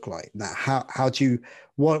should look like? Now, how do you,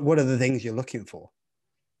 what are the things you're looking for?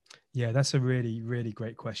 Yeah, that's a really, really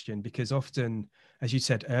great question, because often, as you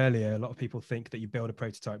said earlier, a lot of people think that you build a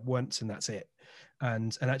prototype once and that's it.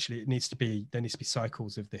 And actually there needs to be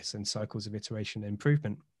cycles of this, and cycles of iteration and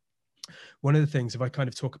improvement. One of the things, if I kind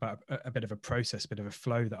of talk about a bit of a process, bit of a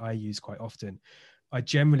flow that I use quite often, I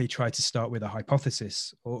generally try to start with a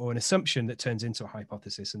hypothesis or an assumption that turns into a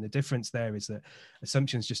hypothesis. And the difference there is that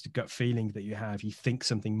assumption is just a gut feeling that you have. You think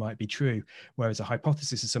something might be true, whereas a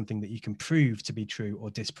hypothesis is something that you can prove to be true or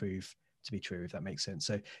disprove to be true, if that makes sense.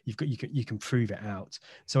 So you can prove it out.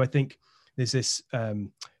 So I think there's this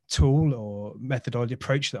tool or methodology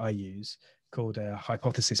approach that I use called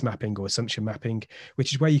hypothesis mapping or assumption mapping,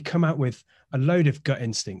 which is where you come out with a load of gut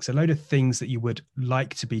instincts, a load of things that you would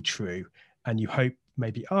like to be true and you hope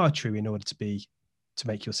maybe are true in order to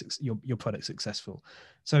make your product successful.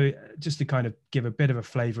 So just to kind of give a bit of a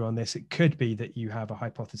flavor on this, it could be that you have a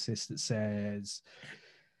hypothesis that says,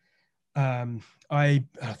 I'm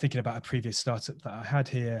thinking about a previous startup that I had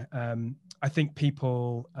here. I think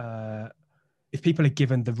people, if people are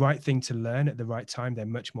given the right thing to learn at the right time, they're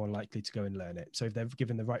much more likely to go and learn it. So if they're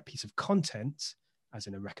given the right piece of content, as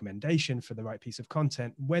in a recommendation for the right piece of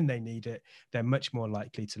content when they need it, they're much more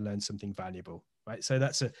likely to learn something valuable, right? So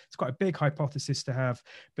it's quite a big hypothesis to have.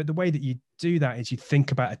 But the way that you do that is you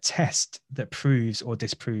think about a test that proves or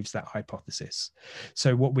disproves that hypothesis.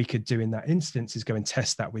 So what we could do in that instance is go and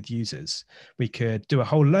test that with users. We could do a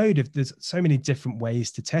whole load of, there's so many different ways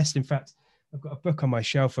to test. In fact, I've got a book on my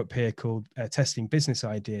shelf up here called Testing Business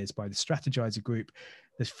Ideas by the Strategizer Group.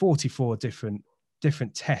 There's 44 different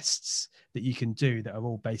tests that you can do that are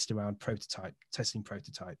all based around testing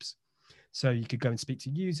prototypes. So you could go and speak to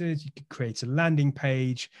users, you could create a landing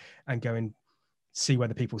page and go and see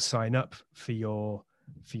whether people sign up for your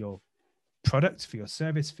product, for your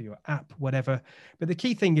service, for your app, whatever. But the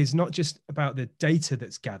key thing is not just about the data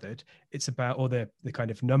that's gathered, it's about all the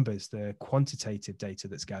kind of numbers, the quantitative data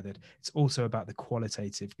that's gathered. It's also about the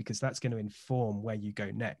qualitative, because that's going to inform where you go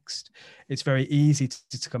next. It's very easy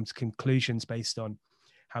to come to conclusions based on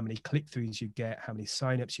how many click-throughs you get, how many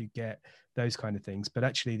signups you get, those kind of things. But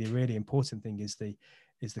actually the really important thing is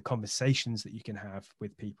the conversations that you can have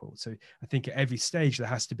with people. So I think at every stage there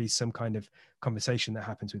has to be some kind of conversation that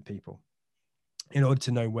happens with people in order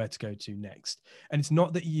to know where to go to next. And it's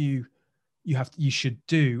not that you should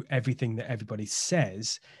do everything that everybody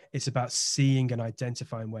says. It's about seeing and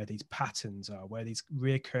identifying where these patterns are, where these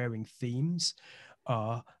recurring themes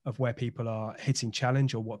are of where people are hitting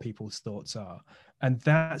challenge or what people's thoughts are. And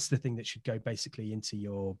that's the thing that should go basically into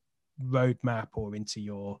your roadmap or into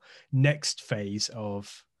your next phase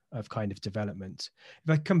of kind of development.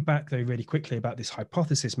 If I come back though really quickly about this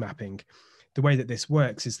hypothesis mapping, the way that this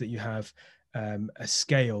works is that you have a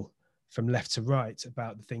scale from left to right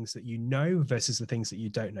about the things that you know versus the things that you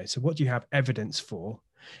don't know. So what do you have evidence for?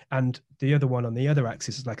 And the other one on the other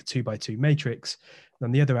axis is like a 2x2 matrix.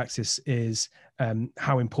 And the other axis is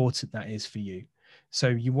how important that is for you. So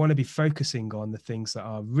you want to be focusing on the things that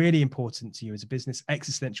are really important to you as a business,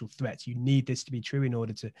 existential threats. You need this to be true in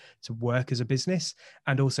order to work as a business,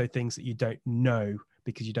 and also things that you don't know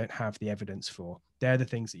because you don't have the evidence for. They're the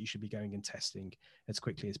things that you should be going and testing as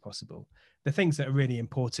quickly as possible. The things that are really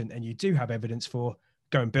important and you do have evidence for,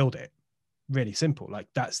 go and build it. Really simple. Like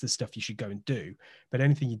that's the stuff you should go and do. But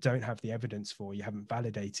anything you don't have the evidence for, you haven't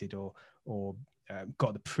validated or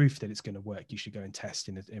got the proof that it's going to work, you should go and test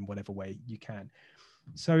in whatever way you can.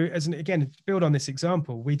 So again, build on this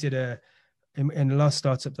example, we did in the last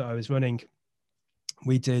startup that I was running,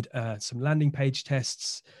 we did some landing page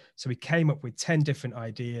tests. So we came up with 10 different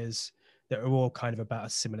ideas that are all kind of about a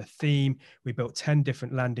similar theme. We built 10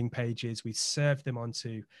 different landing pages. We served them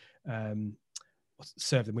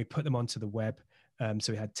we put them onto the web.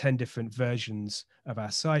 So we had 10 different versions of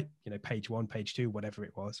our site, page 1, page 2, whatever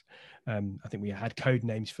it was. I think we had code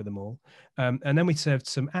names for them all. And then we served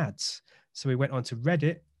some ads. So we went on to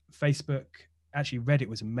Reddit, Facebook. Actually, Reddit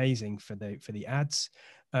was amazing for the ads.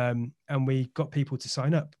 And we got people to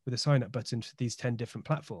sign up with a sign up button for these 10 different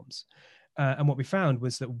platforms. And what we found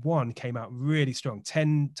was that one came out really strong,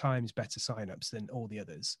 10 times better signups than all the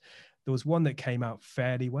others. There was one that came out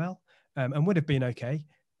fairly well and would have been okay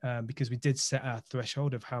because we did set our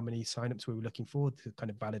threshold of how many signups we were looking for to kind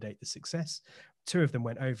of validate the success. 2 of them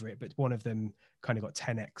went over it, but one of them kind of got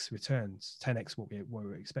 10x returns, 10x what we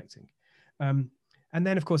were expecting. And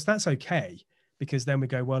then, of course, that's okay, because then we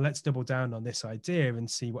go, well, let's double down on this idea and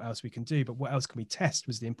see what else we can do. But what else can we test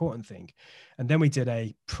was the important thing. And then we did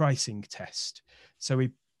a pricing test. So we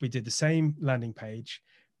did the same landing page,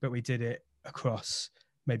 but we did it across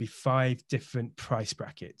maybe 5 different price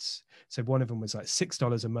brackets. So one of them was like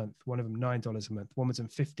 $6 a month, one of them $9 a month, one was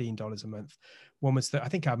 $15 a month, one was I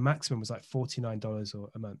think our maximum was like $49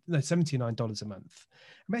 a month, no, $79 a month.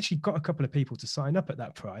 We actually got a couple of people to sign up at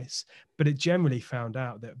that price, but it generally found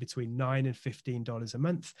out that between $9 and $15 a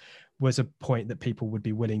month was a point that people would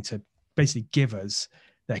be willing to basically give us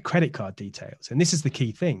their credit card details. And this is the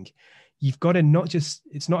key thing. You've got to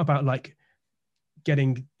it's not about like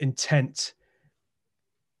getting intent.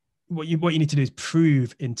 What you need to do is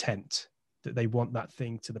prove intent, that they want that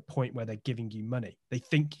thing to the point where they're giving you money. They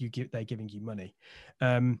think they're giving you money.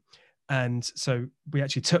 And so we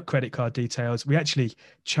actually took credit card details. We actually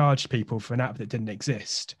charged people for an app that didn't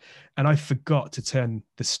exist. And I forgot to turn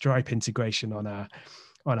the Stripe integration on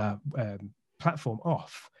our platform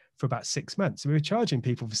off for about 6 months. So we were charging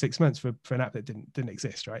people for 6 months for an app that didn't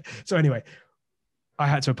exist, right? So anyway, I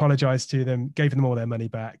had to apologize to them, gave them all their money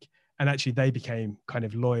back. And actually, they became kind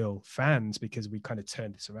of loyal fans because we kind of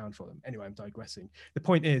turned this around for them. Anyway, I'm digressing. The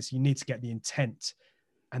point is, you need to get the intent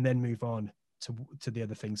and then move on to the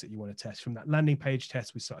other things that you want to test. From that landing page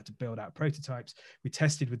test, we started to build out prototypes. We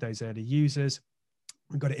tested with those early users.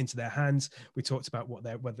 We got it into their hands. We talked about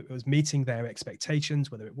whether it was meeting their expectations,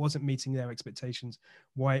 whether it wasn't meeting their expectations,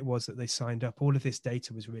 why it was that they signed up. All of this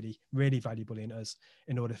data was really, really valuable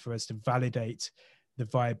in order for us to validate the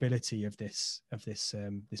viability of this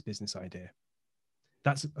business idea.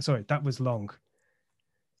 That was long.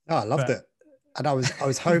 Oh, I loved it. And I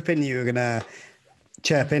was hoping you were gonna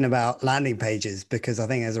chirp in about landing pages, because I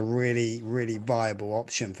think there's a really, really viable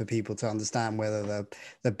option for people to understand whether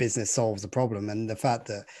the business solves the problem. And the fact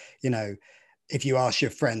that, if you ask your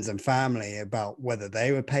friends and family about whether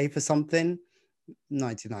they would pay for something,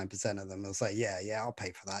 99% of them will say, yeah, I'll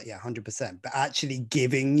pay for that. Yeah, 100%. But actually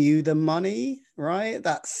giving you the money, right?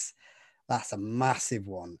 That's a massive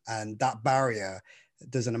one. And that barrier,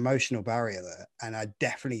 there's an emotional barrier there. And I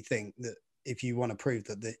definitely think that if you want to prove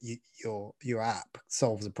that your app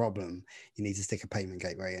solves a problem, you need to stick a payment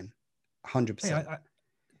gateway in. 100%. Hey, I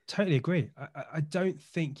totally agree. I don't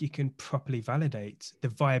think you can properly validate the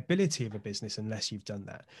viability of a business unless you've done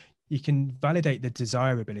that. you can validate the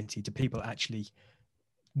desirability. Do people actually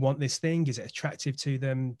want this thing? Is it attractive to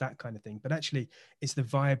them? That kind of thing. But actually, it's the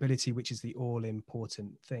viability which is the all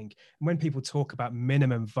important thing. And when people talk about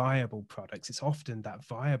minimum viable products, it's often that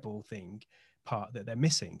viable thing part that they're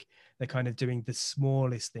missing. They're kind of doing the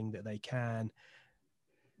smallest thing that they can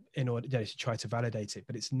in order, you know, to try to validate it,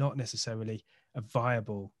 but it's not necessarily a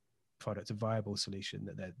viable product, a viable solution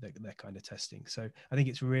that they're kind of testing. So I think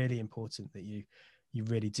it's really important that you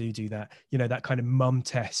really do that. You know, that kind of mum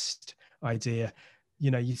test idea.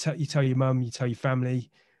 You know, you tell your mum, you tell your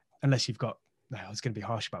family, unless you've got, no, I was going to be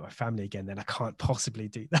harsh about my family again, then I can't possibly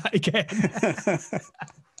do that again.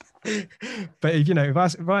 But if, you know, if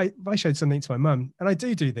I showed something to my mum, and I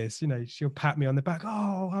do this, you know, she'll pat me on the back.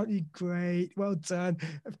 Oh, aren't you great? Well done.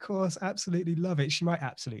 Of course, absolutely love it. She might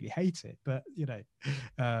absolutely hate it, but you know,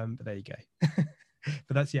 but there you go.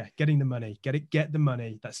 But that's, yeah, getting the money, get the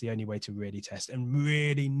money. That's the only way to really test and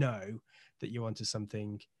really know that you're onto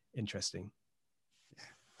something interesting.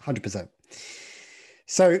 100%.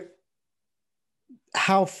 So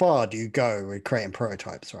how far do you go with creating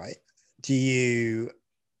prototypes, right? Do you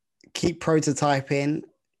keep prototyping,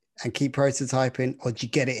 or do you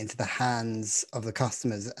get it into the hands of the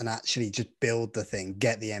customers and actually just build the thing,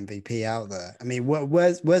 get the MVP out there? I mean,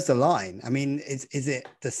 where's the line? I mean, is it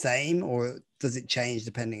the same, or does it change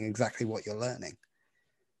depending exactly what you're learning?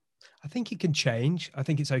 I think it can change. I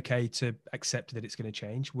think it's okay to accept that it's going to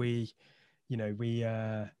change. We're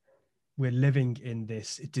living in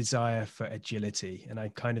this desire for agility, and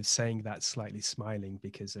I'm kind of saying that slightly smiling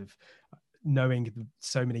because of knowing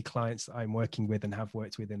so many clients that I'm working with and have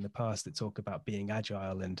worked with in the past that talk about being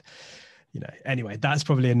agile. And, you know, anyway, that's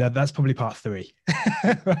probably part 3.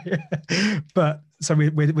 But so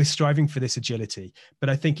we're striving for this agility, but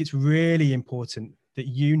I think it's really important that,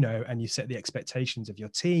 you know, and you set the expectations of your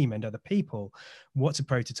team and other people, what's a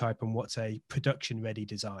prototype and what's a production ready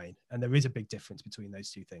design. And there is a big difference between those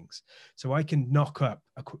two things. So I can knock up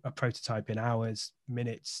a prototype in hours,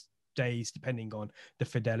 minutes, days, depending on the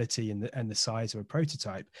fidelity and the size of a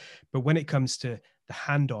prototype. But when it comes to the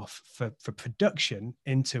handoff for production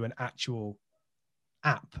into an actual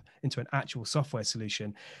app, into an actual software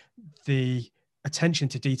solution, the attention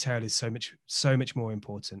to detail is so much more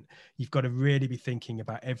important. You've got to really be thinking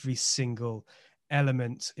about every single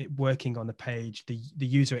element working on the page. The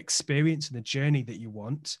user experience and the journey that you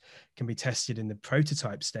want can be tested in the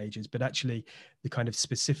prototype stages, but actually the kind of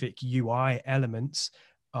specific UI elements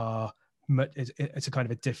are, it's a kind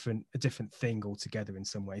of a different thing altogether in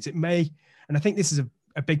some ways. It may, and I think this is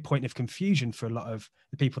a big point of confusion for a lot of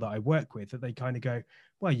the people that I work with, that they kind of go,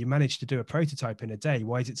 well, you managed to do a prototype in a day.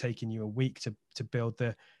 Why is it taking you a week to build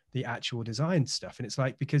the actual design stuff? And it's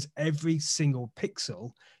like, because every single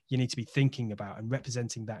pixel you need to be thinking about and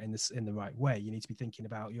representing that in the right way. You need to be thinking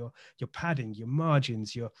about your padding, your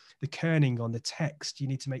margins, the kerning on the text. You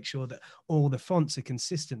need to make sure that all the fonts are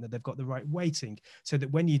consistent, that they've got the right weighting, so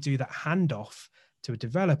that when you do that handoff to a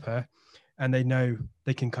developer and they know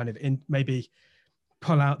they can kind of maybe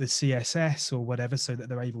pull out the CSS or whatever, so that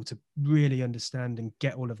they're able to really understand and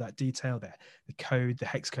get all of that detail there, the code, the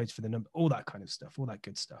hex codes for the number, all that kind of stuff, all that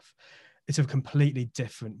good stuff. It's a completely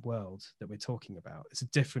different world that we're talking about. It's a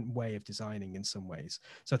different way of designing in some ways.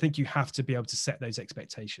 So I think you have to be able to set those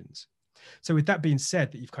expectations. So with that being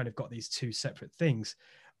said, that you've kind of got these two separate things,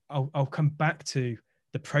 I'll come back to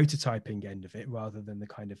the prototyping end of it rather than the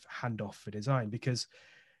kind of handoff for design, because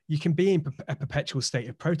you can be in a perpetual state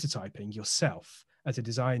of prototyping yourself as a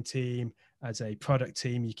design team, as a product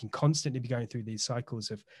team. You can constantly be going through these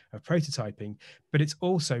cycles of prototyping, but it's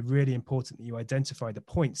also really important that you identify the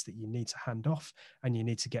points that you need to hand off, and you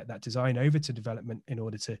need to get that design over to development in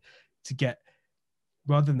order to get,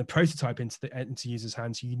 rather than the prototype into users'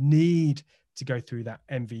 hands, you need to go through that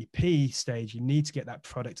MVP stage. You need to get that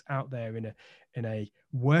product out there in a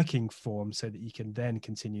working form, so that you can then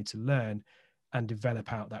continue to learn and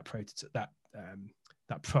develop out that prototype,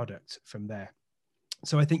 that product from there.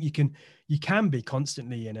 So I think you can be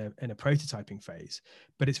constantly in a prototyping phase,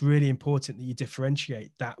 but it's really important that you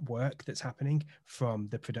differentiate that work that's happening from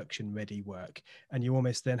the production ready work. And you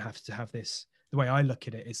almost then have to have this, the way I look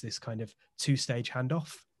at it is this kind of 2-stage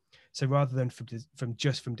handoff. So rather than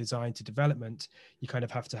from design to development, you kind of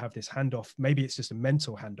have to have this handoff. Maybe it's just a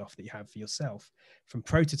mental handoff that you have for yourself, from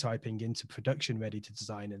prototyping into production ready to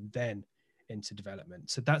design, and then into development.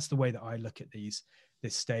 So that's the way that I look at this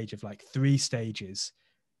stage of like 3 stages.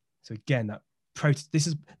 So again, the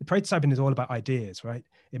prototyping is all about ideas, right?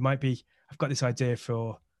 It might be, I've got this idea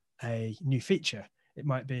for a new feature. It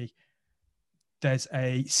might be there's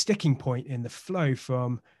a sticking point in the flow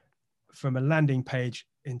from from a landing page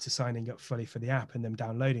into signing up fully for the app and then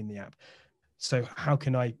downloading the app. So how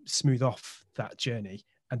can I smooth off that journey?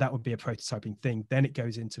 And that would be a prototyping thing. Then it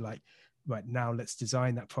goes into like, right, now let's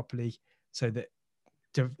design that properly so that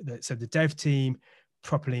the dev team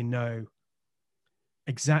properly know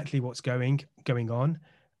exactly what's going on.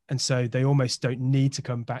 And so they almost don't need to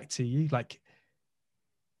come back to you. Like,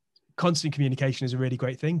 constant communication is a really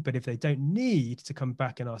great thing, but if they don't need to come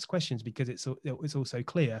back and ask questions because it's also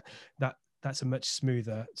clear, that that's a much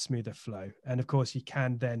smoother flow. And of course you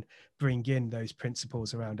can then bring in those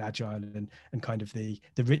principles around agile and kind of the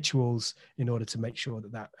rituals in order to make sure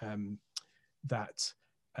that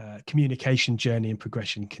communication journey and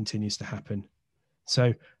progression continues to happen.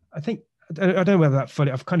 So I think, I don't know whether that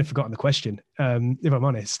fully, I've kind of forgotten the question, if I'm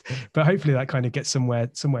honest, but hopefully that kind of gets somewhere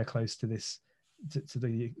close to this, to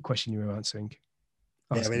the question you were answering.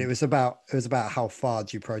 Yeah, I mean, it was about how far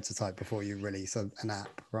do you prototype before you release an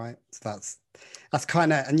app, right? So that's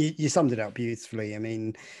kind of, and you summed it up beautifully. I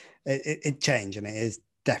mean, it changed, and it is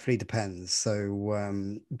definitely depends.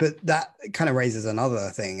 So, but that kind of raises another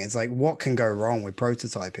thing. It's like, what can go wrong with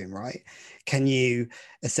prototyping, right? Can you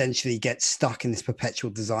essentially get stuck in this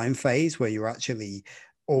perpetual design phase where you're actually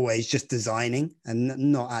always just designing and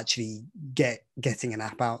not actually getting an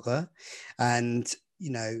app out there? And,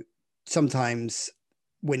 sometimes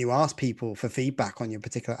when you ask people for feedback on your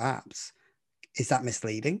particular apps, is that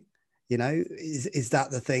misleading? Is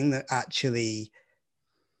that the thing that actually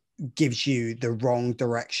gives you the wrong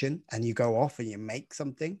direction and you go off and you make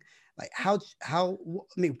something? Like I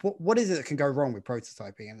mean, what is it that can go wrong with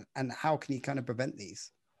prototyping, and how can you kind of prevent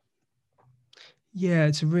these? Yeah,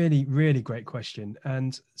 it's a really, really great question.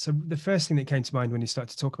 And so the first thing that came to mind when you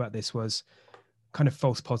started to talk about this was kind of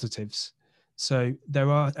false positives. So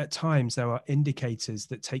at times there are indicators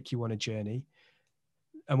that take you on a journey.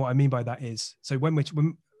 And what I mean by that is, so when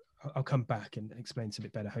I'll come back and explain this a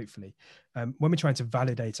bit better, hopefully. When we're trying to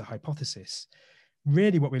validate a hypothesis,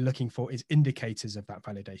 really what we're looking for is indicators of that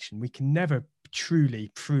validation. We can never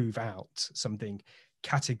truly prove out something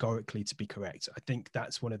categorically to be correct. I think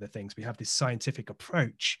that's one of the things. We have this scientific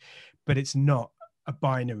approach, but it's not a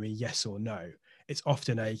binary yes or no. It's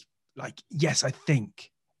often a like, yes, I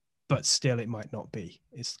think, but still it might not be.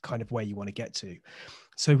 It's kind of where you want to get to.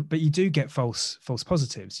 So, but you do get false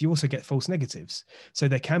positives. You also get false negatives. So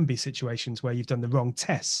there can be situations where you've done the wrong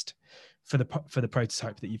test for the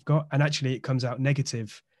prototype that you've got, and actually it comes out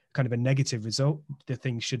negative, kind of a negative result. The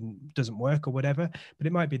thing doesn't work or whatever, but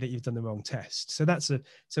it might be that you've done the wrong test. So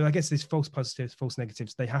so I guess these false positives, false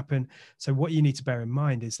negatives, they happen. So what you need to bear in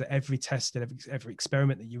mind is that every test and every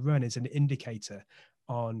experiment that you run is an indicator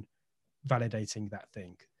on validating that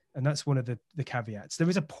thing. And that's one of the caveats. There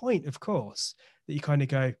is a point, of course, that you kind of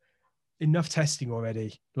go, enough testing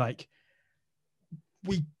already. Like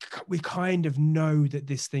we kind of know that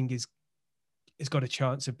this thing is got a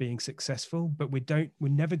chance of being successful, but we're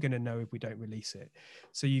never going to know if we don't release it.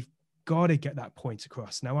 So you've got to get that point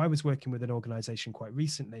across. Now, I was working with an organization quite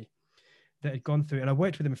recently that had gone through, and I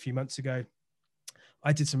worked with them a few months ago.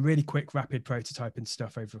 I did some really quick, rapid prototyping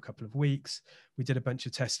stuff over a couple of weeks. We did a bunch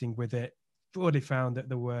of testing with it. Broadly found that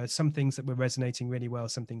there were some things that were resonating really well,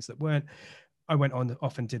 some things that weren't. I went on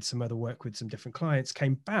off and did some other work with some different clients,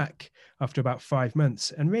 came back after about 5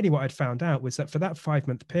 months. And really what I'd found out was that for that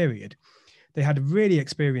 5-month period, they had a really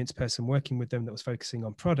experienced person working with them that was focusing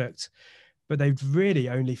on product, but they'd really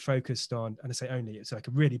only focused on, and I say only, it's like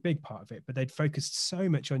a really big part of it, but they'd focused so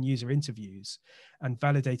much on user interviews and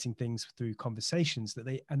validating things through conversations that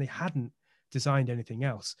they hadn't designed anything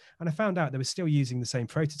else. And I found out they were still using the same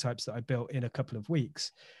prototypes that I built in a couple of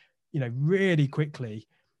weeks, really quickly.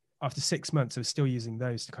 After 6 months, I was still using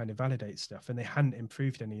those to kind of validate stuff, and they hadn't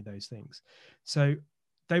improved any of those things. So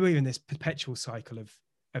they were in this perpetual cycle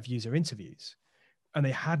of user interviews, and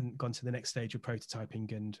they hadn't gone to the next stage of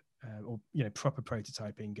prototyping and proper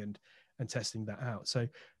prototyping and testing that out. So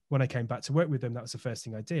when I came back to work with them, that was the first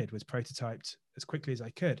thing I did, was prototyped as quickly as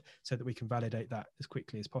I could so that we can validate that as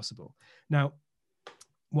quickly as possible. Now,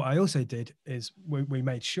 what I also did is we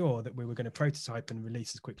made sure that we were going to prototype and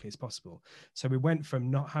release as quickly as possible. So we went from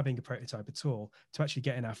not having a prototype at all to actually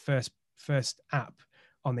getting our first app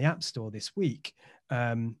on the App Store this week.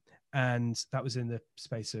 And that was in the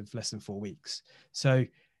space of less than 4 weeks. So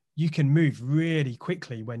you can move really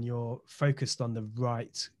quickly when you're focused on the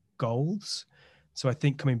right goals. So I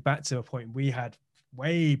think coming back to a point we had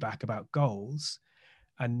way back about goals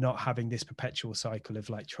and not having this perpetual cycle of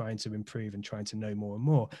like trying to improve and trying to know more and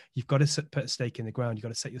more, you've got to put a stake in the ground. You've got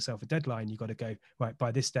to set yourself a deadline. You've got to go, right,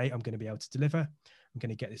 by this date, I'm going to be able to deliver. I'm going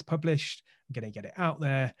to get this published. I'm going to get it out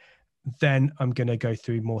there. Then I'm going to go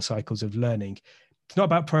through more cycles of learning. It's not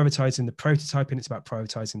about prioritizing the prototyping, it's about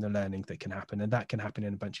prioritizing the learning that can happen. And that can happen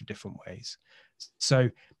in a bunch of different ways. So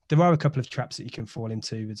there are a couple of traps that you can fall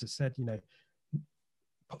into. As I said,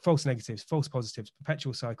 false negatives, false positives,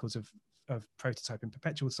 perpetual cycles of prototyping,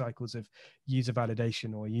 perpetual cycles of user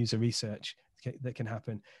validation or user research that can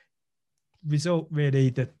happen. Result, really,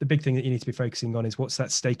 the big thing that you need to be focusing on is what's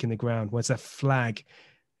that stake in the ground? Where's that flag,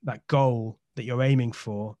 that goal that you're aiming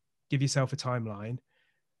for? Give yourself a timeline.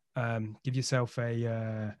 Give yourself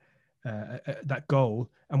that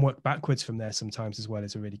goal and work backwards from there sometimes as well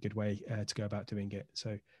is a really good way to go about doing it.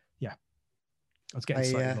 So yeah, I was getting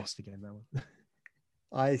slightly lost again, that one.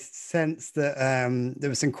 I sense that there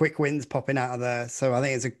were some quick wins popping out of there. So I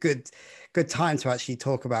think it's a good time to actually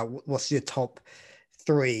talk about what's your top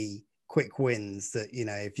 3 quick wins that,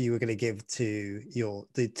 if you were going to give to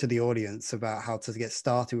the audience about how to get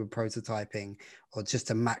started with prototyping or just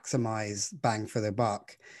to maximize bang for the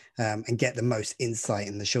buck and get the most insight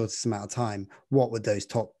in the shortest amount of time. What would those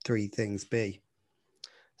top 3 things be?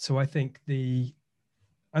 So I think so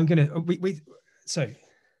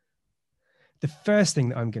the first thing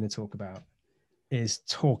that I'm going to talk about is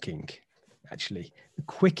talking. Actually, the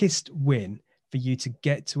quickest win for you to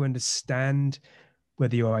get to understand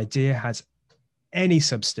whether your idea has any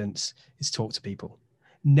substance is talk to people.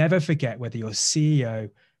 Never forget whether you're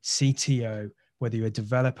CEO, CTO, whether you're a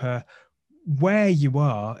developer, where you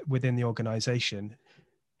are within the organization,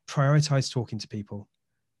 prioritize talking to people.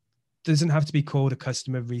 Doesn't have to be called a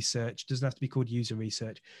customer research, doesn't have to be called user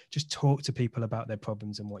research. Just talk to people about their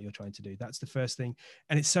problems and what you're trying to do. That's the first thing.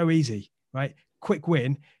 And it's so easy, right? Quick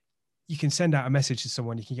win. You can send out a message to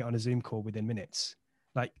someone, you can get on a Zoom call within minutes.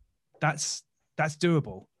 Like that's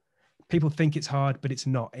doable. People think it's hard, but it's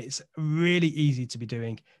not. It's really easy to be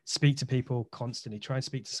doing. Speak to people constantly. Try and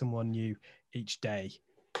speak to someone new each day.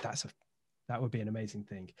 That would be an amazing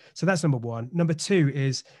thing. So that's number 1. Number 2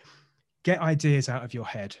 is get ideas out of your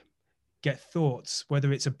head. Get thoughts,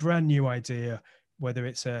 whether it's a brand new idea, whether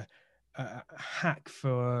it's a hack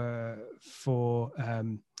for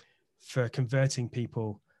converting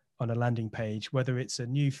people on a landing page, whether it's a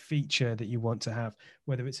new feature that you want to have,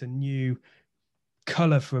 whether it's a new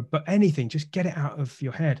color but anything, just get it out of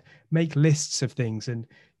your head. Make lists of things. And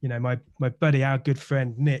my buddy, our good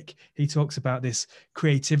friend Nick, he talks about this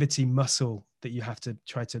creativity muscle that you have to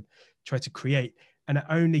try to create, and it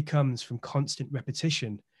only comes from constant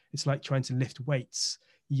repetition. It's like trying to lift weights.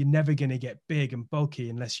 You're never going to get big and bulky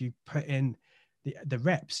unless you put in the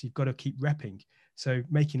reps. You've got to keep repping. So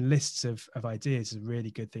making lists of ideas is a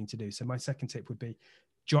really good thing to do. So my second tip would be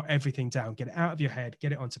jot everything down, get it out of your head,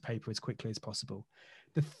 get it onto paper as quickly as possible.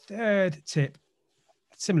 The third tip,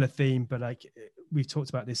 similar theme, but like we've talked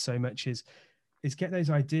about this so much, is get those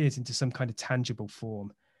ideas into some kind of tangible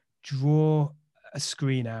form. Draw a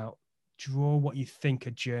screen out, draw what you think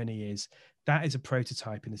a journey is. That is a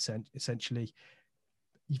prototype in a sense. Essentially,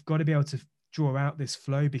 you've got to be able to draw out this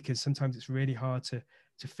flow, because sometimes it's really hard to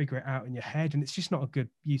figure it out in your head, and it's just not a good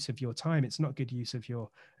use of your time. It's not a good use of your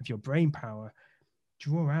brain power.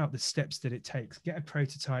 Draw out the steps that it takes. Get a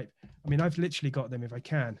prototype. I mean, I've literally got them, if I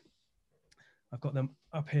can. I've got them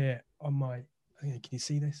up here on my, can you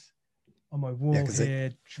see this? On my wall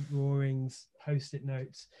here, drawings, Post-it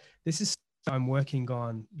notes. This is what I'm working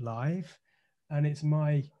on live, and it's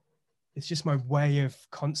just my way of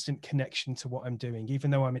constant connection to what I'm doing.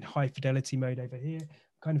 Even though I'm in high fidelity mode over here, I'm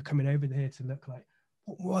kind of coming over here to look like,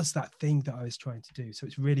 what was that thing that I was trying to do? So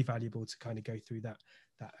it's really valuable to kind of go through that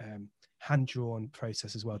hand-drawn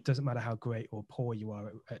process as well. It doesn't matter how great or poor you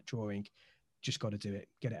are at drawing, just got to do it,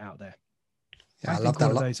 get it out there. Yeah, I think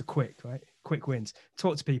all of those are quick, right? Quick wins.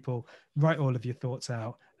 Talk to people, write all of your thoughts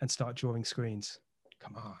out, and start drawing screens.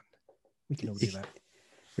 Come on, we can all do that.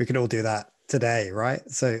 We can all do that today, right?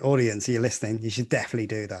 So audience, you're listening, you should definitely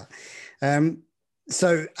do that.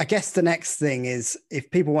 So I guess the next thing is, if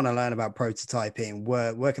people want to learn about prototyping,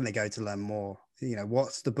 where can they go to learn more?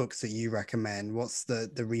 What's the books that you recommend? What's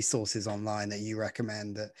the resources online that you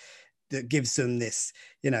recommend that gives them this,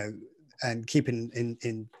 and keeping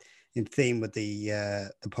in theme with the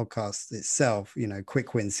podcast itself,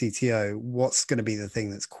 quick win CTO, what's going to be the thing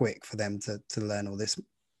that's quick for them to learn all this?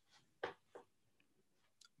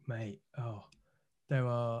 Mate,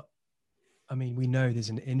 we know there's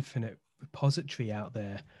an infinite repository out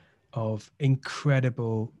there of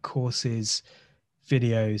incredible courses,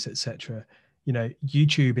 videos, etc.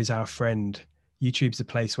 YouTube is our friend. YouTube's the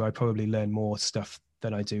place where I probably learn more stuff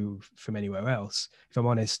than I do from anywhere else. If I'm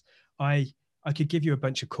honest, I could give you a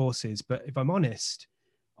bunch of courses, but if I'm honest,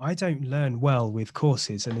 I don't learn well with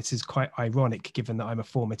courses, and this is quite ironic given that I'm a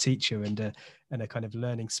former teacher and a kind of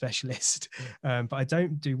learning specialist. But I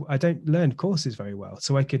don't learn courses very well.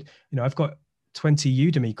 So I could, I've got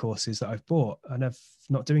 20 Udemy courses that I've bought, and I'm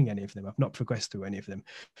not doing any of them. I've not progressed through any of them.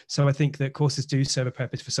 So I think that courses do serve a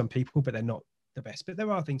purpose for some people, but they're not the best. But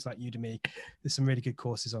there are things like Udemy. There's some really good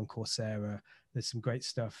courses on Coursera. There's some great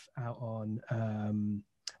stuff out on.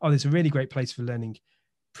 There's a really great place for learning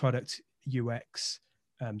product UX,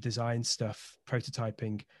 design stuff,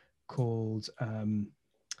 prototyping, called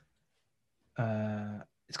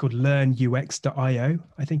it's called learnux.io,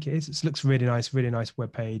 I think it is. It looks really nice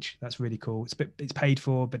web page. That's really cool. It's paid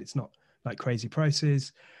for, but it's not like crazy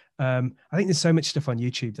prices. I think there's so much stuff on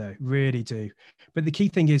YouTube though, really do. But the key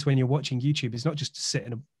thing is when you're watching YouTube, is not just to sit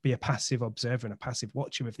and be a passive observer and a passive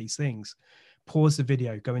watcher of these things. Pause the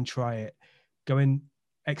video, go and try it, go and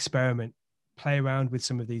experiment, play around with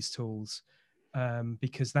some of these tools,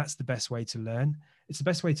 because that's the best way to learn. It's the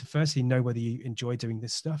best way to firstly know whether you enjoy doing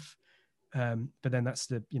this stuff. But then that's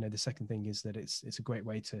the second thing is that it's a great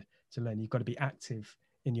way to learn. You've got to be active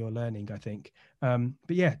in your learning, I think. But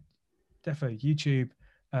yeah, definitely YouTube,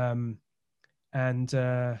 and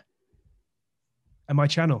my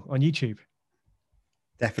channel on YouTube.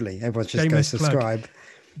 Definitely, everyone just go subscribe.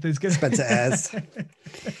 There's good Spencer Ayres.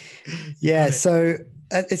 Yeah, so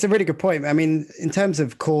it's a really good point. I mean, in terms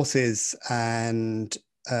of courses and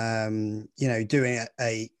doing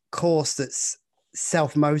a course that's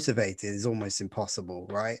self-motivated is almost impossible,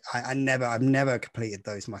 right? I've never completed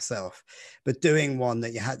those myself, but doing one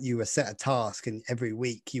that you were set a task and every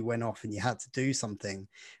week you went off and you had to do something,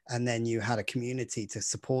 and then you had a community to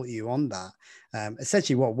support you on that.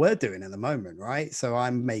 Essentially what we're doing at the moment, right? So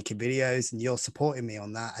I'm making videos and you're supporting me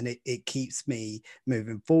on that, and it keeps me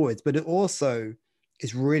moving forwards. But it also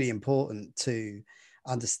is really important to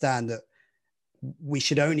understand that we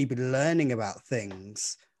should only be learning about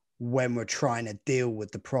things when we're trying to deal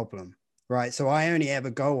with the problem, right? So I only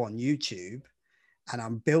ever go on YouTube and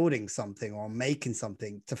I'm building something or making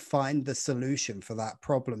something to find the solution for that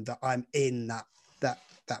problem that I'm in that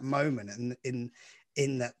moment and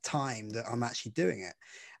in that time that I'm actually doing it.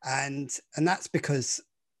 And that's because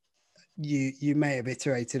you may have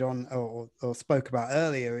iterated on or spoke about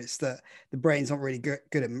earlier, it's that the brain's not really good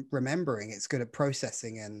at remembering. It's good at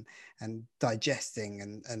processing and digesting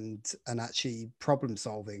and actually problem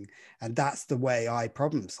solving. And that's the way I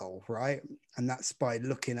problem solve, right? And that's by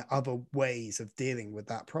looking at other ways of dealing with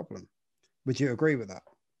that problem. Would you agree with that?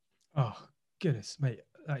 Oh goodness, mate,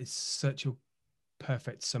 that is such a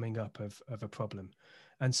perfect summing up of a problem.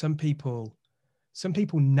 And some people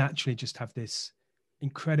naturally just have this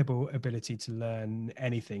incredible ability to learn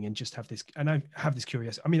anything and just have this, and I have this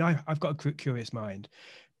curious, I mean, I've got a curious mind,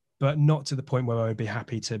 but not to the point where I would be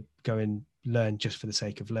happy to go and learn just for the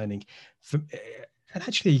sake of learning. And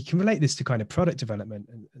actually you can relate this to kind of product development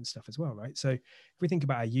and stuff as well, right? So if we think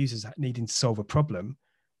about our users needing to solve a problem,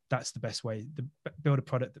 that's the best way to build a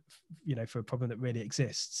product that, for a problem that really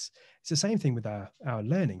exists. It's the same thing with our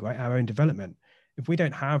learning, right? Our own development. If we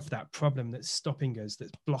don't have that problem that's stopping us,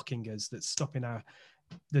 that's blocking us, that's stopping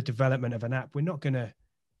the development of an app, we're not going to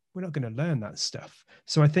learn that stuff.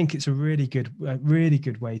 So I think it's a really good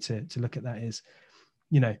way to look at that is,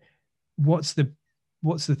 what's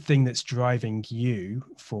the thing that's driving you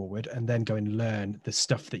forward, and then go and learn the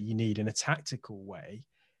stuff that you need in a tactical way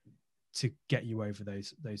to get you over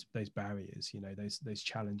those barriers, those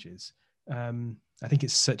challenges. I think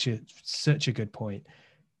it's such a good point.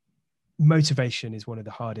 Motivation is one of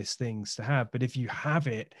the hardest things to have, but if you have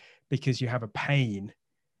it because you have a pain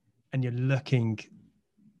and you're looking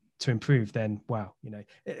to improve, then wow,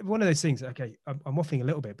 one of those things. Okay, I'm waffling a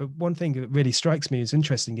little bit, but one thing that really strikes me as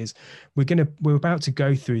interesting is we're about to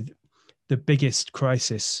go through the biggest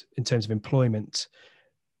crisis in terms of employment.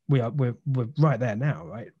 We're right there now,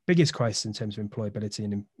 right? Biggest crisis in terms of employability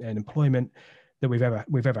and employment that we've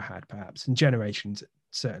ever had, perhaps in generations,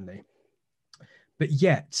 certainly. But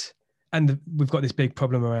yet, and we've got this big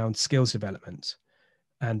problem around skills development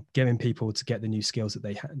and getting people to get the new skills that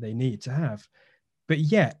they need to have. But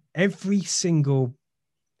yet, every single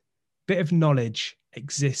bit of knowledge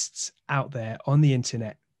exists out there on the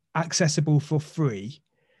internet, accessible for free,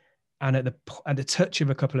 and at the touch of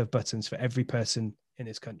a couple of buttons for every person in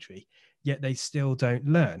this country. Yet they still don't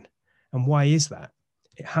learn. And why is that?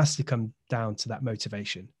 It has to come down to that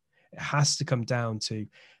motivation. It has to come down to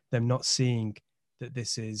them not seeing that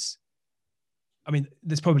this is, I mean,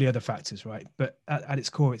 there's probably other factors, right? But at its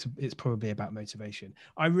core, it's probably about motivation.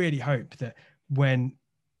 I really hope that when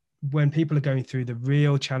people are going through the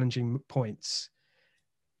real challenging points,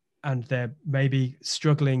 and they're maybe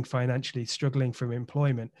struggling financially, struggling from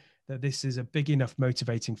employment, that this is a big enough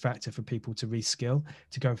motivating factor for people to reskill,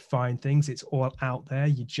 to go and find things. It's all out there.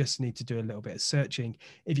 You just need to do a little bit of searching.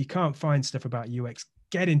 If you can't find stuff about UX,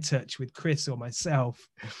 get in touch with Chris or myself,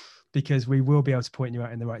 because we will be able to point you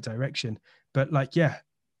out in the right direction. But like, yeah,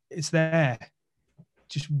 it's there,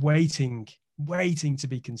 just waiting to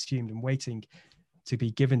be consumed and waiting to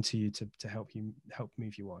be given to you to help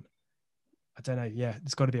move you on. I don't know. Yeah,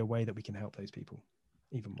 there's got to be a way that we can help those people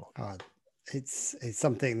even more. It's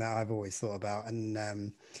something that I've always thought about,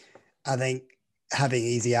 and I think having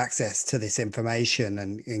easy access to this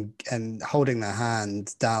information and holding their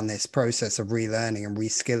hand down this process of relearning and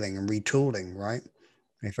reskilling and retooling, right?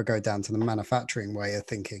 If I go down to the manufacturing way of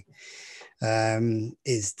thinking,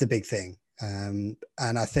 is the big thing. And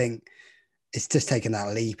I think it's just taking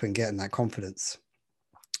that leap and getting that confidence.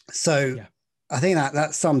 So yeah. I think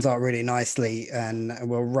that sums up really nicely, and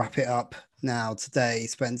we'll wrap it up now today,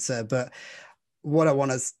 Spencer. But what I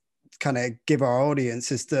want to kind of give our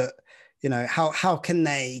audience is that, you know, how can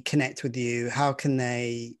they connect with you? How can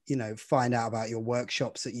they, you know, find out about your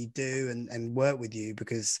workshops that you do and work with you?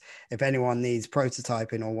 Because if anyone needs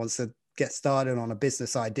prototyping or wants to get started on a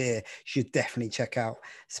business idea, you should definitely check out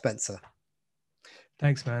Spencer.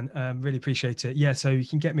 Thanks, man. Really appreciate it. Yeah, so you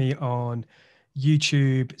can get me on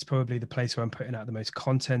YouTube. It's probably the place where I'm putting out the most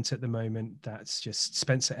content at the moment. That's just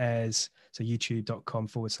Spencer Ayres. So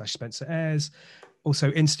youtube.com/Spencer Ayres.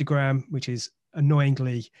 Also Instagram, which is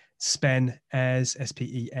annoyingly Spen Ayres,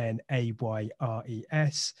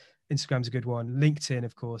 SPENAYRES. Instagram's a good one. LinkedIn,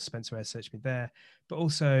 of course, Spencer Ayres, search me there. But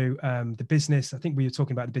also the business. I think we were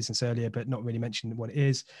talking about the business earlier, but not really mentioning what it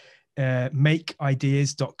is.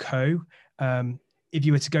 makeideas.co. If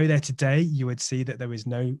you were to go there today, you would see that there is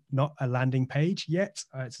not a landing page yet.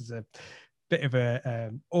 It's a bit of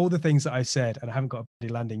all the things that I've said, and I haven't got a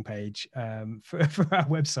landing page for our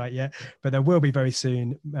website yet, but there will be very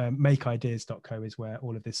soon. Makeideas.co is where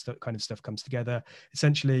all of this kind of stuff comes together.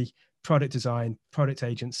 Essentially, product design, product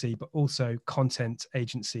agency, but also content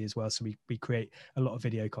agency as well. So we create a lot of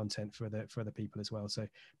video content for other people as well. So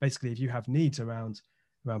basically, if you have needs around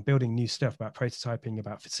building new stuff, about prototyping,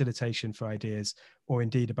 about facilitation for ideas, or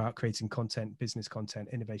indeed about creating content, business content,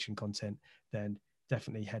 innovation content, then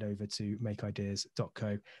definitely head over to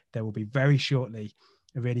makeideas.co. There will be very shortly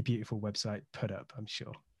a really beautiful website put up, I'm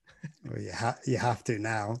sure. Well, you have to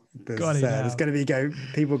now. There's going to be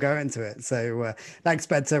people going to it. So thanks,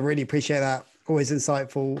 Spencer. Really appreciate that. Always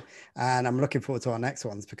insightful. And I'm looking forward to our next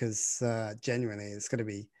ones, because genuinely it's going to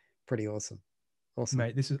be pretty awesome. Awesome.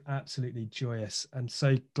 Mate, this is absolutely joyous. I'm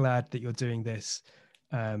so glad that you're doing this.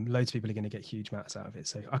 Loads of people are going to get huge amounts out of it.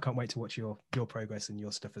 So I can't wait to watch your progress and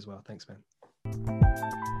your stuff as well. Thanks, man.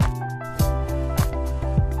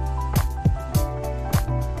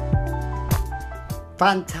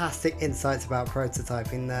 Fantastic insights about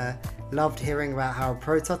prototyping there. Loved hearing about how a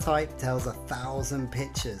prototype tells 1,000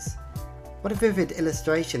 pictures. What a vivid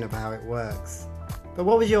illustration of how it works. But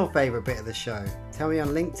what was your favourite bit of the show? Tell me on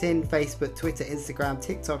LinkedIn, Facebook, Twitter, Instagram,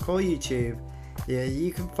 TikTok or YouTube. Yeah,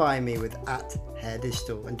 you can find me with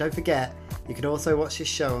 @HairDigital. And don't forget, you can also watch this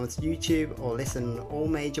show on YouTube or listen on all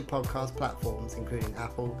major podcast platforms, including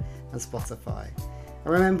Apple and Spotify.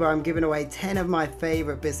 And remember, I'm giving away 10 of my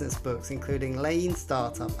favourite business books, including Lean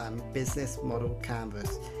Startup and Business Model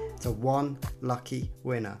Canvas, to one lucky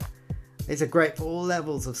winner. These are great for all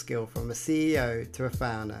levels of skill, from a CEO to a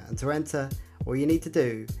founder. And to enter, all you need to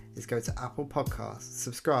do is go to Apple Podcasts,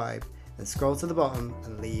 subscribe, and scroll to the bottom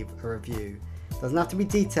and leave a review. Doesn't have to be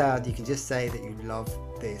detailed, you can just say that you love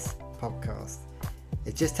this podcast.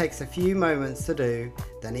 It just takes a few moments to do,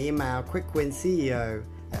 then email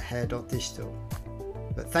quickwinceo@hair.digital.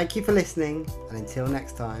 But thank you for listening, and until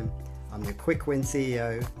next time, I'm your Quick Win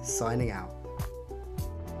CEO signing out.